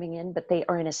that's coming in, but they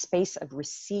are in a space of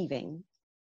receiving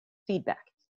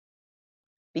feedback.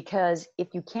 Because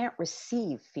if you can't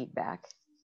receive feedback,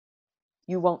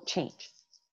 you won't change.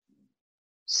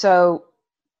 So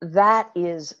that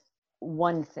is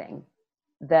one thing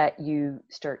that you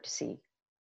start to see.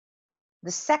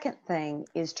 The second thing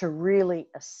is to really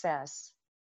assess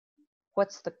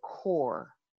what's the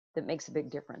core that makes a big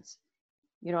difference.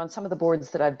 You know, on some of the boards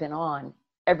that I've been on,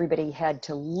 everybody had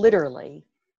to literally,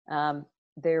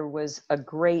 there was a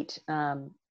great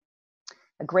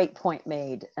point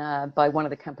made by one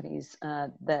of the companies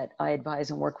that I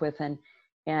advise and work with,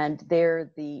 and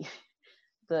there the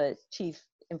chief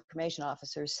information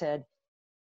officer said,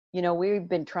 you know, we've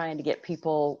been trying to get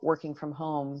people working from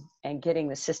home and getting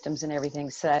the systems and everything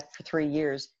set for 3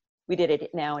 years. We did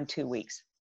it now in 2 weeks.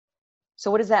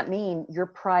 So what does that mean? You're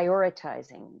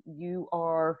prioritizing.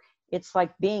 It's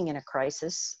like being in a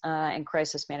crisis and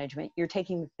crisis management. You're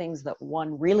taking the things that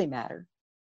really matter.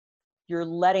 You're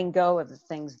letting go of the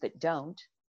things that don't.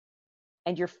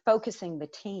 And you're focusing the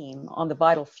team on the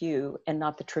vital few and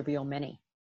not the trivial many.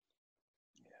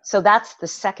 So that's the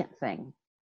second thing.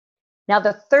 Now,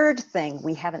 the third thing,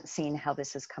 we haven't seen how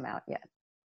this has come out yet.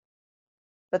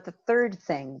 But the third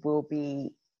thing will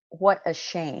be, what a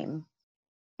shame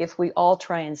if we all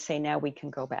try and say, now we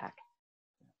can go back.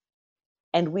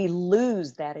 And we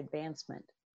lose that advancement.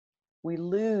 We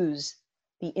lose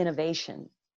the innovation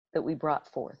that we brought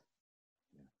forth.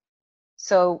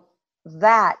 So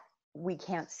that we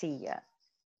can't see yet.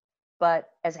 But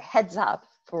as a heads up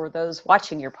for those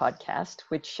watching your podcast,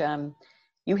 which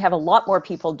you have a lot more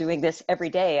people doing this every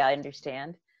day, I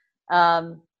understand.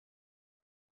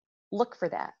 Look for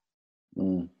that.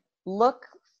 Look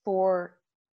for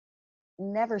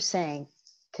never saying,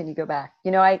 can you go back?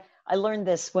 You know, I learned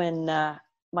this when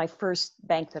my first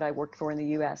bank that I worked for in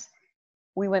the US,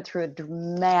 we went through a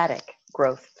dramatic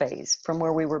growth phase from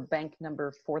where we were bank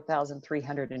number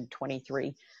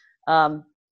 4,323.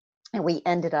 And we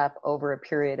ended up over a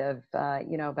period of,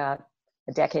 about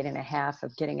a decade and a half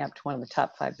of getting up to one of the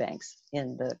top 5 banks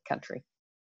in the country.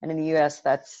 And in the US,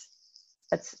 that's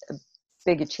a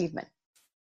big achievement.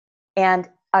 And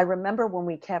I remember when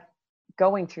we kept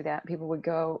going through that, people would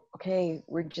go, okay,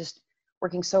 we're just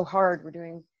working so hard. We're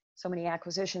doing so many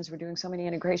acquisitions. We're doing so many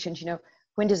integrations.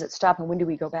 When does it stop and when do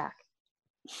we go back?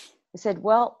 I said,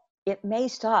 well, it may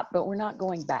stop, but we're not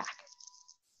going back.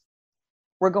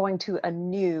 We're going to a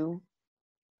new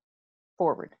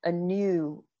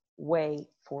way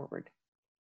forward.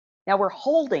 Now we're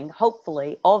holding,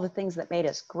 hopefully, all the things that made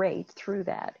us great through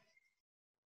that.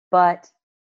 But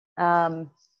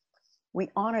we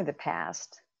honor the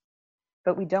past,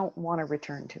 but we don't want to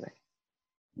return to it.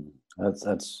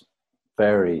 That's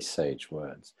very sage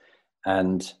words.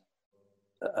 And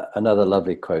another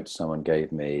lovely quote someone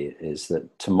gave me is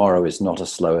that tomorrow is not a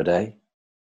slower day.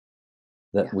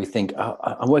 That we think, oh,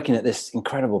 I'm working at this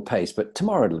incredible pace, but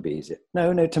tomorrow it'll be easier.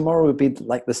 No, tomorrow would be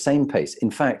like the same pace.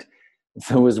 In fact,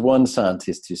 there was one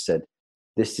scientist who said,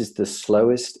 this is the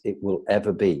slowest it will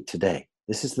ever be today.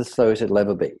 This is the slowest it'll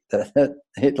ever be.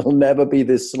 It'll never be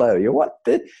this slow. You're what?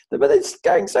 But it's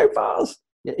going so fast.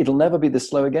 It'll never be this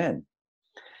slow again.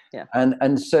 Yeah.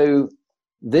 And so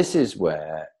this is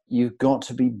where you've got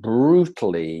to be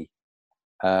brutally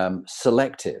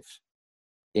selective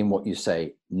in what you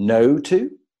say no to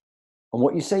and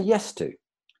what you say yes to.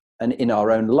 And in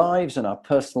our own lives and our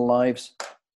personal lives,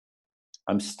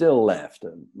 I'm still left.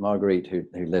 Marguerite, who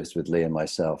lives with Lee and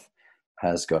myself,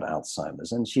 has got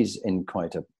Alzheimer's, and she's in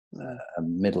quite a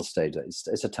middle stage.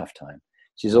 It's a tough time.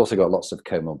 She's also got lots of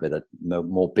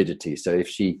morbidity. So if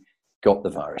she got the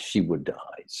virus, she would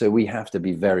die. So we have to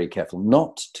be very careful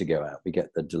not to go out. We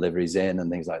get the deliveries in and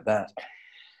things like that.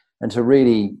 And to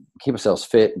really keep ourselves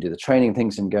fit and do the training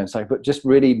things and go inside, but just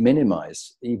really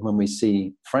minimize, even when we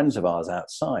see friends of ours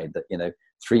outside that,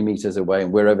 3 meters away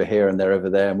and we're over here and they're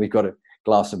over there and we've got a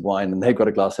glass of wine and they've got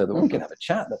a glass of we can have a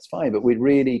chat, that's fine. But we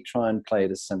really try and play it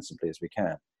as sensibly as we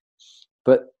can.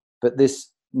 But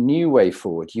this new way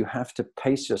forward, you have to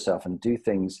pace yourself and do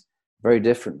things very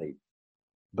differently.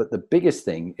 But the biggest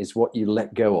thing is what you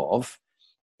let go of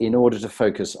in order to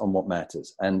focus on what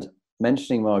matters. And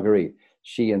mentioning Marguerite,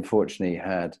 she unfortunately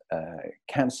had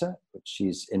cancer, which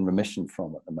she's in remission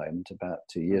from at the moment, about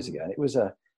 2 years ago. And it was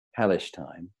a hellish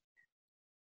time.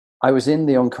 I was in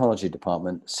the oncology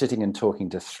department sitting and talking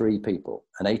to 3 people,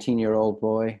 an 18-year-old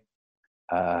boy,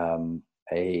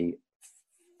 a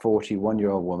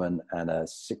 41-year-old woman, and a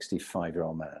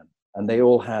 65-year-old man. And they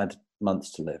all had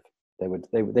months to live.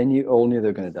 They all knew they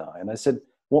were going to die. And I said,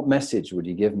 what message would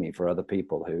you give me for other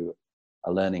people who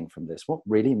are learning from this? What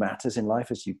really matters in life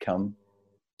as you come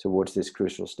towards this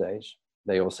crucial stage?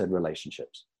 They all said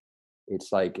relationships.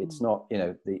 It's like, it's not,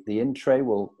 the in tray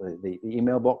the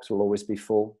email box will always be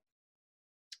full.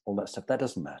 All that stuff, that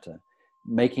doesn't matter.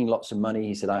 Making lots of money,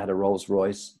 he said, I had a Rolls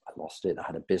Royce, I lost it. I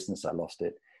had a business, I lost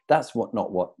it. That's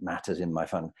not what matters in my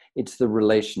fun. It's the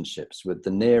relationships with the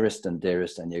nearest and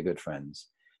dearest and your good friends.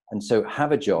 And so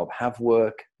have a job, have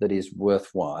work that is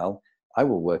worthwhile. I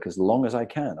will work as long as I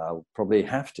can. I'll probably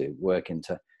have to work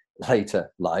into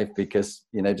later life because,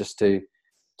 just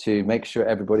to make sure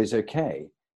everybody's okay.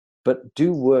 But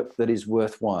do work that is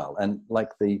worthwhile. And like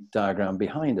the diagram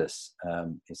behind us,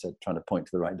 he said, trying to point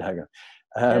to the right diagram,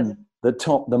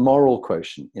 the moral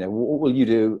quotient, what will you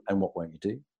do and what won't you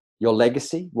do? Your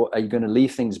legacy, what are you going to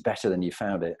leave things better than you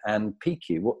found it? And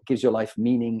PQ, what gives your life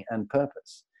meaning and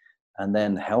purpose? And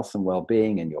then health and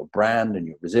well-being and your brand and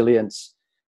your resilience,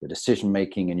 your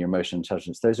decision-making and your emotional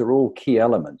intelligence. Those are all key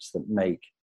elements that make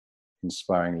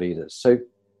inspiring leaders. So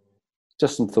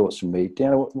just some thoughts from me.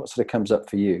 Deanna, what sort of comes up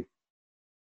for you?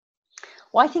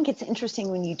 Well, I think it's interesting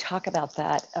when you talk about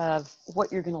that, of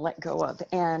what you're going to let go of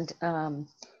and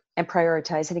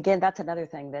prioritize. And again, that's another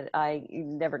thing that I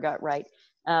never got right.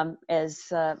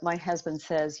 As my husband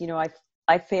says,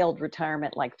 I failed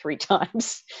retirement like 3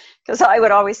 times because I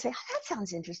would always say, oh, that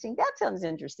sounds interesting. That sounds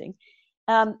interesting.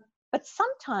 But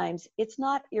sometimes it's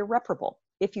not irreparable.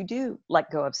 If you do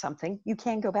let go of something, you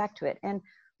can go back to it. And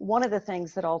one of the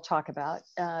things that I'll talk about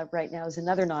right now is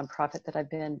another nonprofit that I've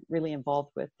been really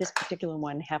involved with. This particular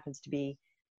one happens to be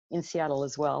in Seattle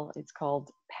as well. It's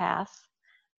called PATH.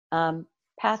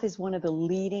 PATH is one of the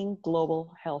leading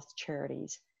global health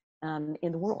charities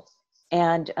in the world,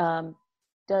 and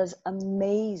does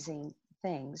amazing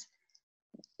things.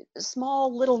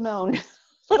 Small, little known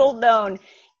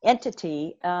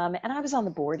entity. And I was on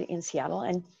the board in Seattle,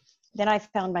 and then I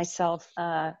found myself,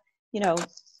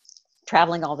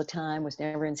 traveling all the time, was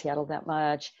never in Seattle that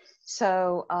much.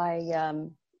 So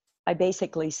I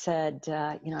basically said,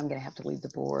 I'm going to have to leave the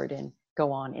board and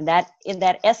go on. In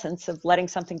that essence of letting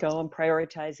something go and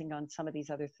prioritizing on some of these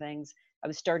other things, I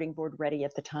was starting Board Ready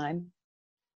at the time.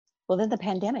 Well, then the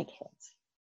pandemic hits.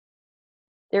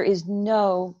 There is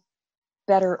no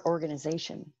better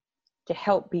organization to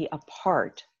help be a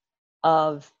part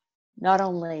of not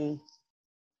only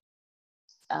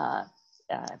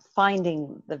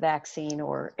finding the vaccine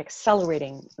or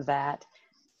accelerating that,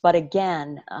 but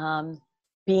again,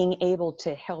 being able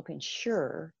to help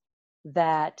ensure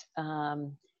that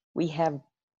we have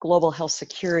global health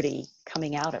security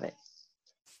coming out of it.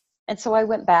 And so I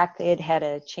went back, they had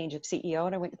a change of CEO,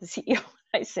 and I went to the CEO,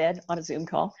 I said on a Zoom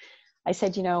call, I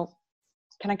said, can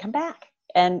I come back?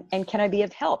 And can I be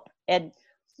of help? And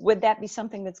would that be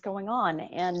something that's going on?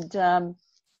 And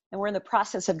we're in the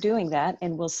process of doing that,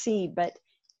 and we'll see. But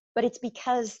it's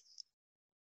because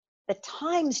the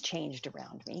times changed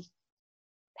around me.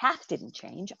 Path didn't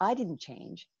change, I didn't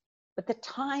change, but the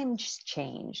times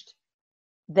changed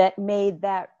that made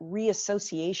that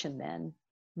reassociation then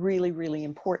really, really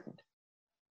important.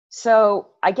 So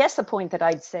I guess the point that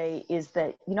I'd say is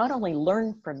that you not only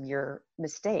learn from your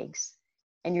mistakes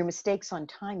and your mistakes on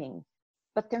timing,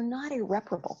 but they're not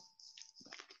irreparable.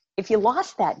 If you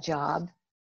lost that job,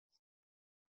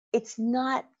 it's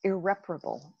not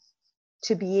irreparable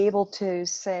to be able to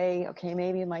say, okay,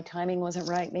 maybe my timing wasn't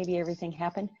right, maybe everything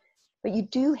happened, but you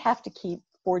do have to keep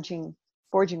forging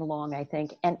along, I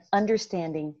think, and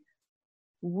understanding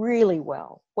really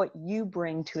well what you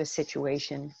bring to a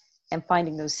situation and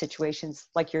finding those situations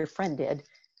like your friend did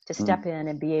to step in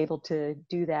and be able to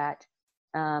do that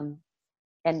and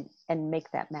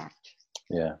make that match.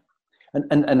 Yeah.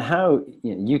 And how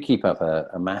you keep up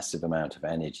a massive amount of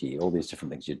energy, all these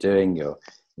different things you're doing, you're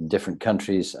in different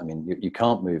countries. I mean, you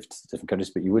can't move to different countries,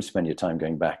 but you would spend your time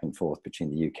going back and forth between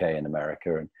the UK and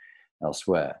America and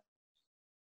elsewhere.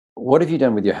 What have you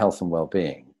done with your health and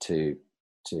well-being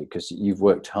because you've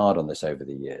worked hard on this over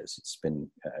the years. It's been,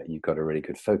 you've got a really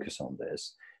good focus on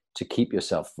this to keep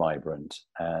yourself vibrant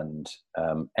and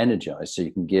energized so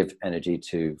you can give energy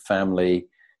to family,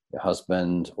 your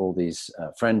husband, all these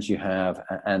friends you have,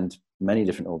 and many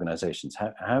different organizations.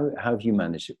 How have you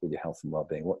managed it with your health and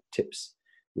well-being? What tips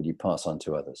would you pass on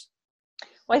to others?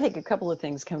 Well, I think a couple of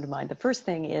things come to mind. The first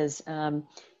thing is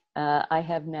I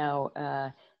have now,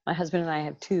 my husband and I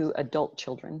have 2 adult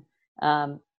children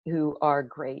who are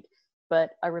great.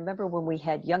 But I remember when we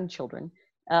had young children,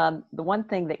 the one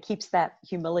thing that keeps that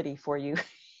humility for you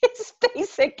is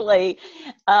basically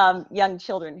young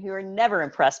children who are never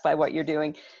impressed by what you're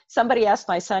doing. Somebody asked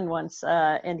my son once,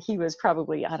 and he was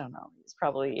probably, I don't know, he was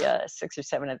probably 6 or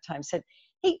 7 at the time, said,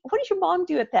 "Hey, what does your mom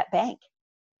do at that bank?"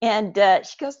 And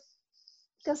she goes,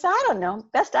 I don't know.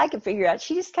 Best I can figure out,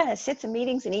 she just kind of sits in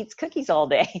meetings and eats cookies all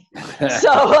day.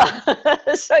 So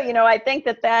I think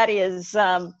that is,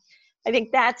 I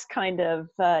think that's kind of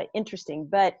interesting.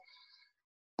 But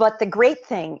the great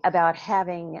thing about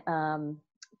having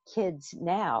kids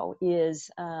now is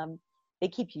they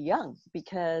keep you young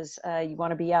because you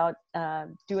want to be out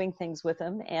doing things with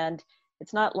them. And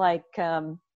it's not like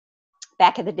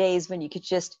back in the days when you could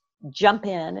just jump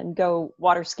in and go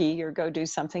water ski or go do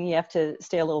something. You have to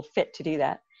stay a little fit to do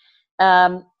that.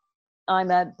 I'm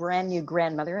a brand new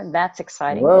grandmother, and that's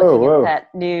exciting. Looking at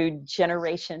that new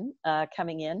generation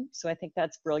coming in. So I think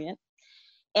that's brilliant.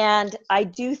 And I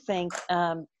do think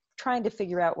trying to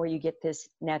figure out where you get this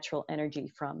natural energy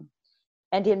from.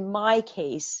 And in my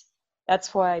case,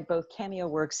 that's why both Cameo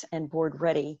Works and Board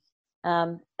Ready,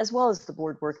 as well as the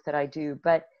board work that I do,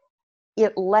 but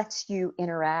it lets you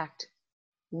interact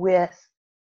with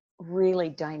really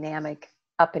dynamic,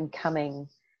 up and coming,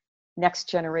 next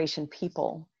generation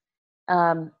people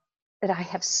that I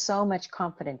have so much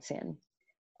confidence in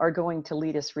are going to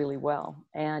lead us really well.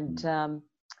 And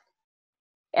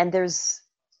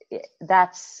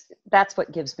that's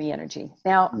what gives me energy.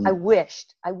 Now, I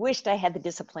wished I had the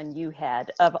discipline you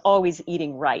had of always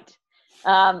eating right.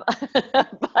 But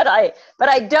I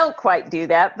don't quite do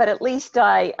that, but at least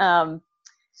I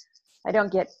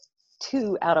don't get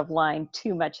too out of line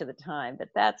too much of the time, but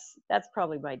that's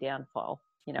probably my downfall,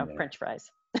 French fries.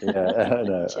 Yeah,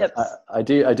 no, Chips. I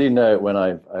do know when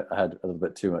I had a little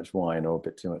bit too much wine or a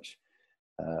bit too much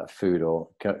food or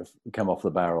come off the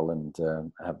barrel and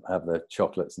have the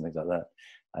chocolates and things like that.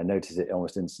 I notice it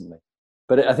almost instantly.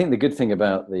 But I think the good thing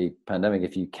about the pandemic,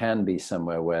 if you can be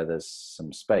somewhere where there's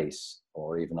some space,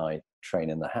 or even I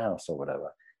train in the house or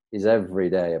whatever, is every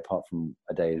day, apart from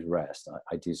a day's rest,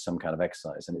 I do some kind of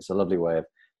exercise. And it's a lovely way of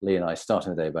Lee and I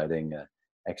starting the day by doing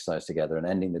exercise together and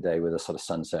ending the day with a sort of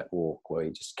sunset walk where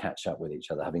you just catch up with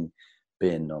each other, having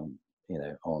been on,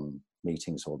 on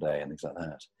meetings all day and things like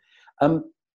that.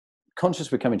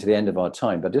 Conscious we're coming to the end of our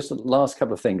time, but just the last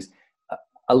couple of things.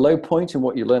 A low point in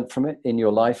what you learned from it in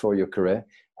your life or your career,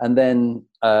 and then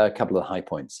a couple of high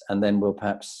points, and then we'll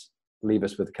perhaps leave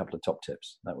us with a couple of top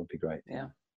tips. That would be great. Yeah.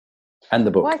 And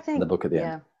the book. Well, I think, the book at the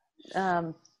end.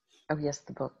 Oh yes,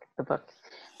 the book.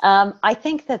 I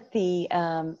think that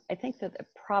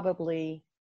probably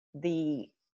the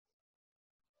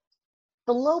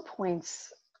low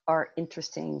points are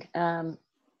interesting.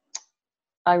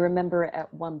 I remember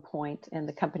at one point, and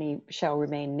the company shall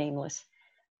remain nameless,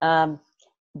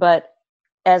 but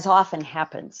as often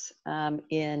happens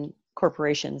in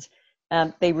corporations,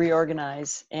 they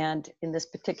reorganize. And in this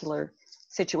particular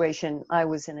situation, I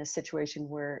was in a situation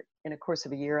where in a course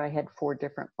of a year, I had 4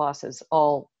 different bosses.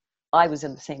 I was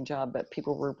in the same job, but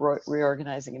people were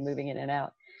reorganizing and moving in and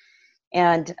out.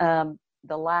 And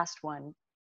the last one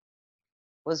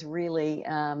was really,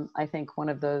 I think, one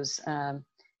of those,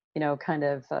 kind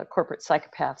of corporate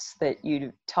psychopaths that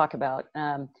you talk about.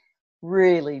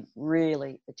 Really,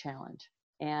 really a challenge.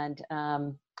 And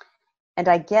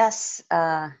I guess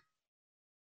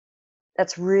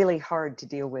that's really hard to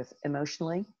deal with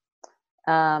emotionally.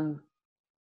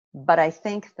 But I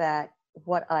think that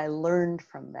what I learned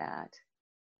from that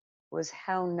was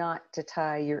how not to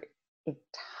tie your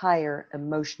entire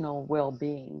emotional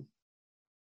well-being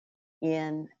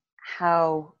in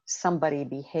how somebody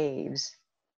behaves,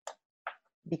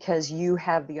 because you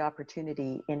have the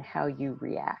opportunity in how you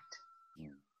react.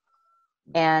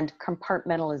 And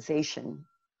compartmentalization,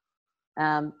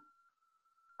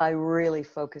 I really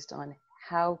focused on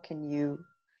how can you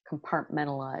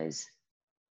compartmentalize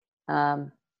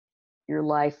your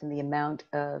life and the amount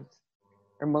of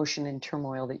emotion and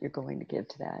turmoil that you're going to give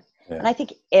to that. Yeah. And I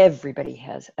think everybody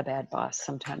has a bad boss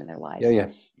sometime in their life.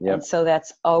 Yeah. And so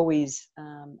that's always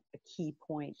a key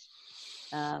point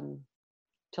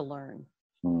to learn.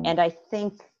 And I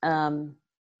think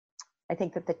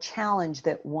that the challenge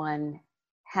that one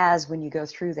has when you go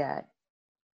through that,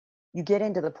 you get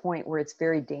into the point where it's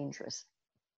very dangerous,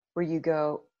 where you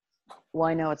go, well,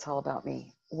 I know it's all about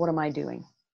me. What am I doing?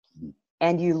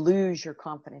 And you lose your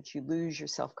confidence. You lose your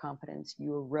self-confidence.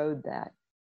 You erode that.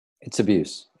 It's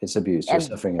abuse. You're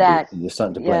suffering that, abuse. You're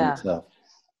starting to blame yourself.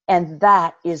 And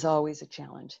that is always a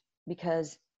challenge,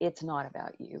 because it's not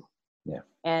about you. Yeah.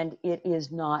 And it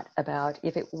is not about,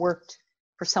 if it worked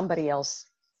for somebody else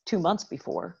 2 months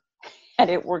before and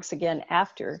it works again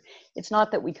after, it's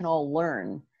not that we can all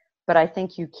learn, but I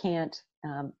think you can't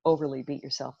overly beat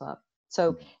yourself up.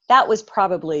 So that was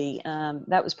probably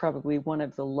one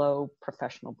of the low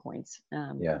professional points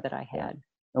that I had.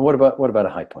 Yeah. And what about a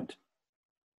high point?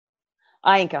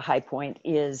 I think a high point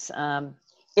is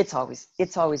it's always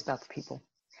about the people.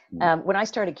 When I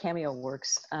started Cameo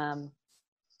Works,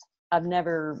 I've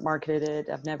never marketed it.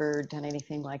 I've never done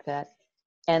anything like that.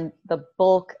 And the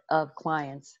bulk of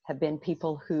clients have been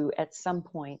people who at some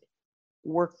point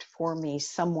worked for me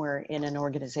somewhere in an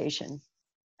organization,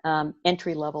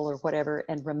 entry level or whatever,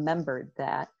 and remembered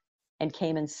that and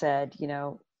came and said,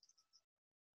 you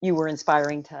were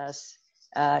inspiring to us.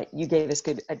 You gave us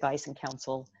good advice and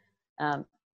counsel.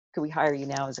 Could we hire you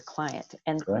now as a client?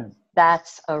 And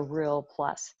that's a real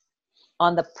plus.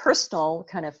 On the personal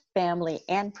kind of family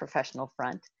and professional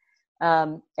front,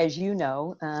 as you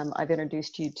know, I've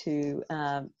introduced you to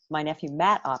my nephew,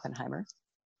 Matt Oppenheimer,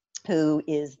 who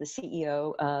is the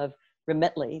CEO of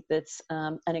Remitly. That's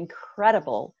an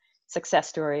incredible success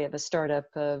story of a startup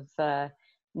of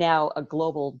now a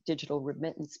global digital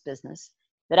remittance business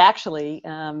that actually,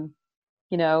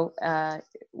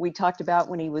 we talked about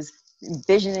when he was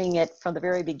envisioning it from the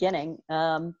very beginning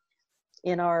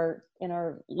in our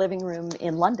living room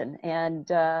in London. And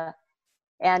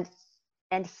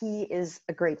he is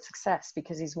a great success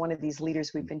because he's one of these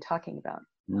leaders we've been talking about,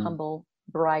 humble,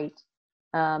 bright,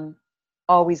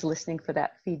 always listening for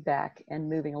that feedback and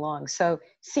moving along. So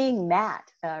seeing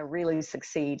Matt really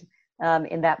succeed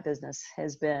in that business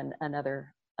has been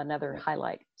another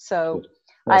highlight. So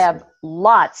I have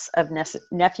lots of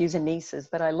nephews and nieces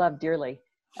that I love dearly.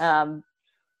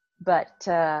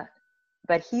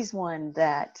 But he's one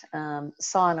that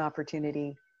saw an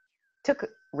opportunity, took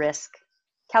risk,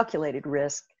 calculated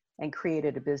risk, and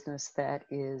created a business that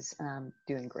is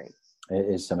doing great. It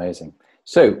is amazing.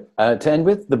 So to end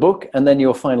with, the book, and then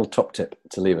your final top tip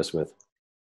to leave us with.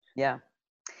 Yeah.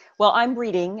 Well, I'm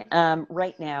reading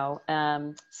right now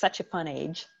Such a Fun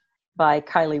Age by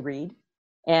Kylie Reed.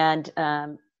 And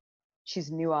she's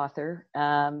a new author.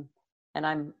 And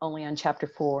I'm only on chapter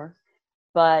 4.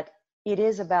 but it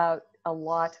is about a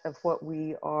lot of what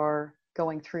we are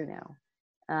going through now.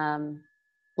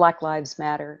 Black Lives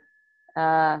Matter,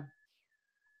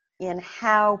 in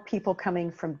how people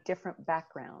coming from different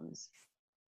backgrounds,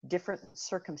 different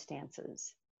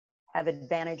circumstances, have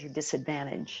advantage or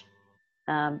disadvantage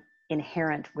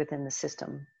inherent within the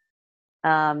system.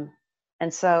 And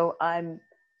so I'm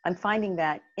finding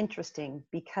that interesting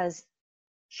because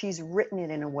she's written it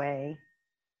in a way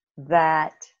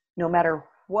that no matter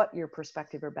what your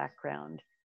perspective or background,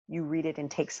 you read it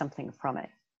and take something from it.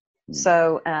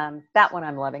 So that one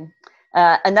I'm loving.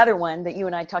 Another one that you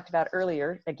and I talked about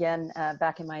earlier, again,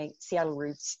 back in my Seattle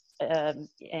roots,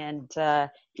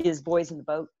 is Boys in the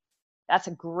Boat. That's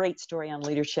a great story on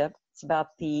leadership. It's about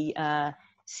the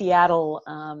Seattle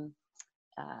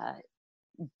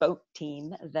boat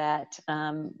team that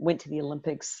went to the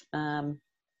Olympics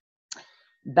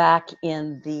back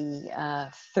in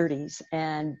the 30s.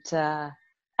 And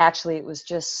actually, it was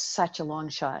just such a long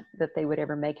shot that they would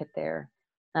ever make it there.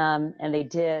 And they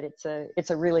did. It's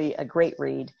a really a great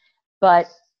read. But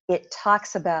it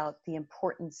talks about the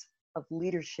importance of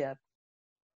leadership,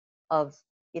 of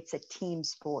it's a team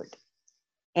sport.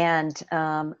 And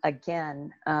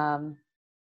again,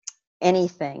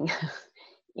 anything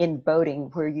in boating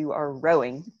where you are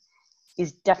rowing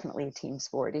is definitely a team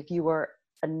sport. If you are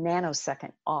a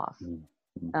nanosecond off,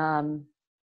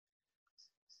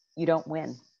 you don't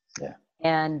win. Yeah.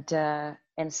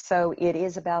 And so it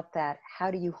is about that.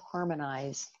 How do you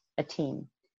harmonize a team?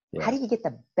 Yeah. How do you get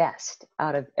the best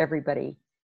out of everybody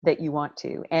that you want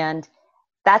to? And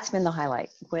that's been the highlight.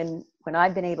 When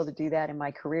I've been able to do that in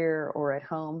my career or at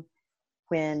home,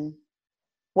 when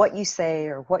what you say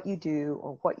or what you do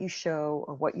or what you show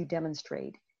or what you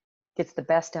demonstrate gets the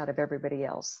best out of everybody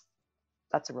else,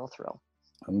 that's a real thrill.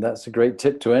 And that's a great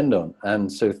tip to end on. And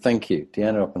so thank you,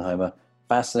 Deanna Oppenheimer.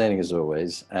 Fascinating as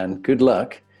always. And good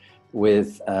luck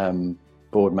with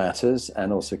Board Matters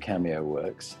and also Cameo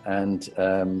Works. And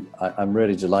I'm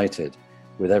really delighted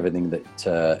with everything that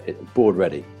Board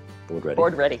Ready.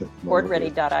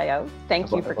 Boardready.io.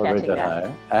 Thank you for catching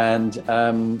that.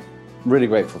 And really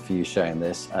grateful for you sharing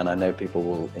this. And I know people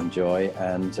will enjoy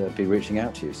and be reaching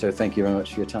out to you. So thank you very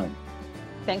much for your time.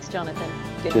 Thanks, Jonathan.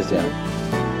 Good Cheers, to see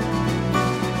Deanna. you.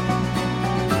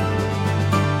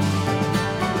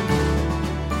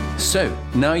 So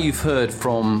now you've heard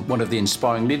from one of the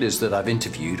inspiring leaders that I've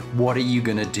interviewed. What are you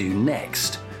going to do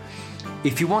next?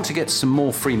 If you want to get some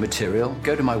more free material,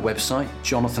 go to my website,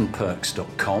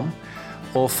 jonathanperks.com,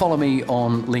 or follow me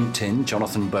on LinkedIn,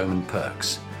 Jonathan Bowman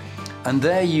Perks. And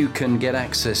there you can get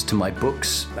access to my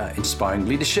books, Inspiring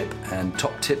Leadership and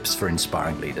Top Tips for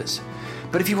Inspiring Leaders.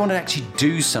 But if you want to actually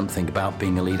do something about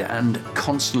being a leader and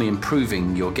constantly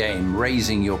improving your game,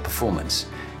 raising your performance,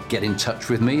 get in touch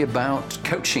with me about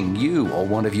coaching you or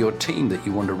one of your team that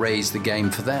you want to raise the game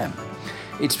for them.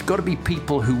 It's got to be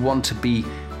people who want to be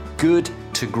good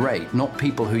to great, not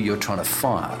people who you're trying to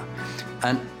fire.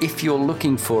 And if you're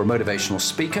looking for a motivational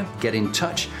speaker, get in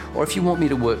touch. Or if you want me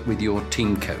to work with your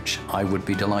team coach, I would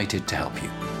be delighted to help you.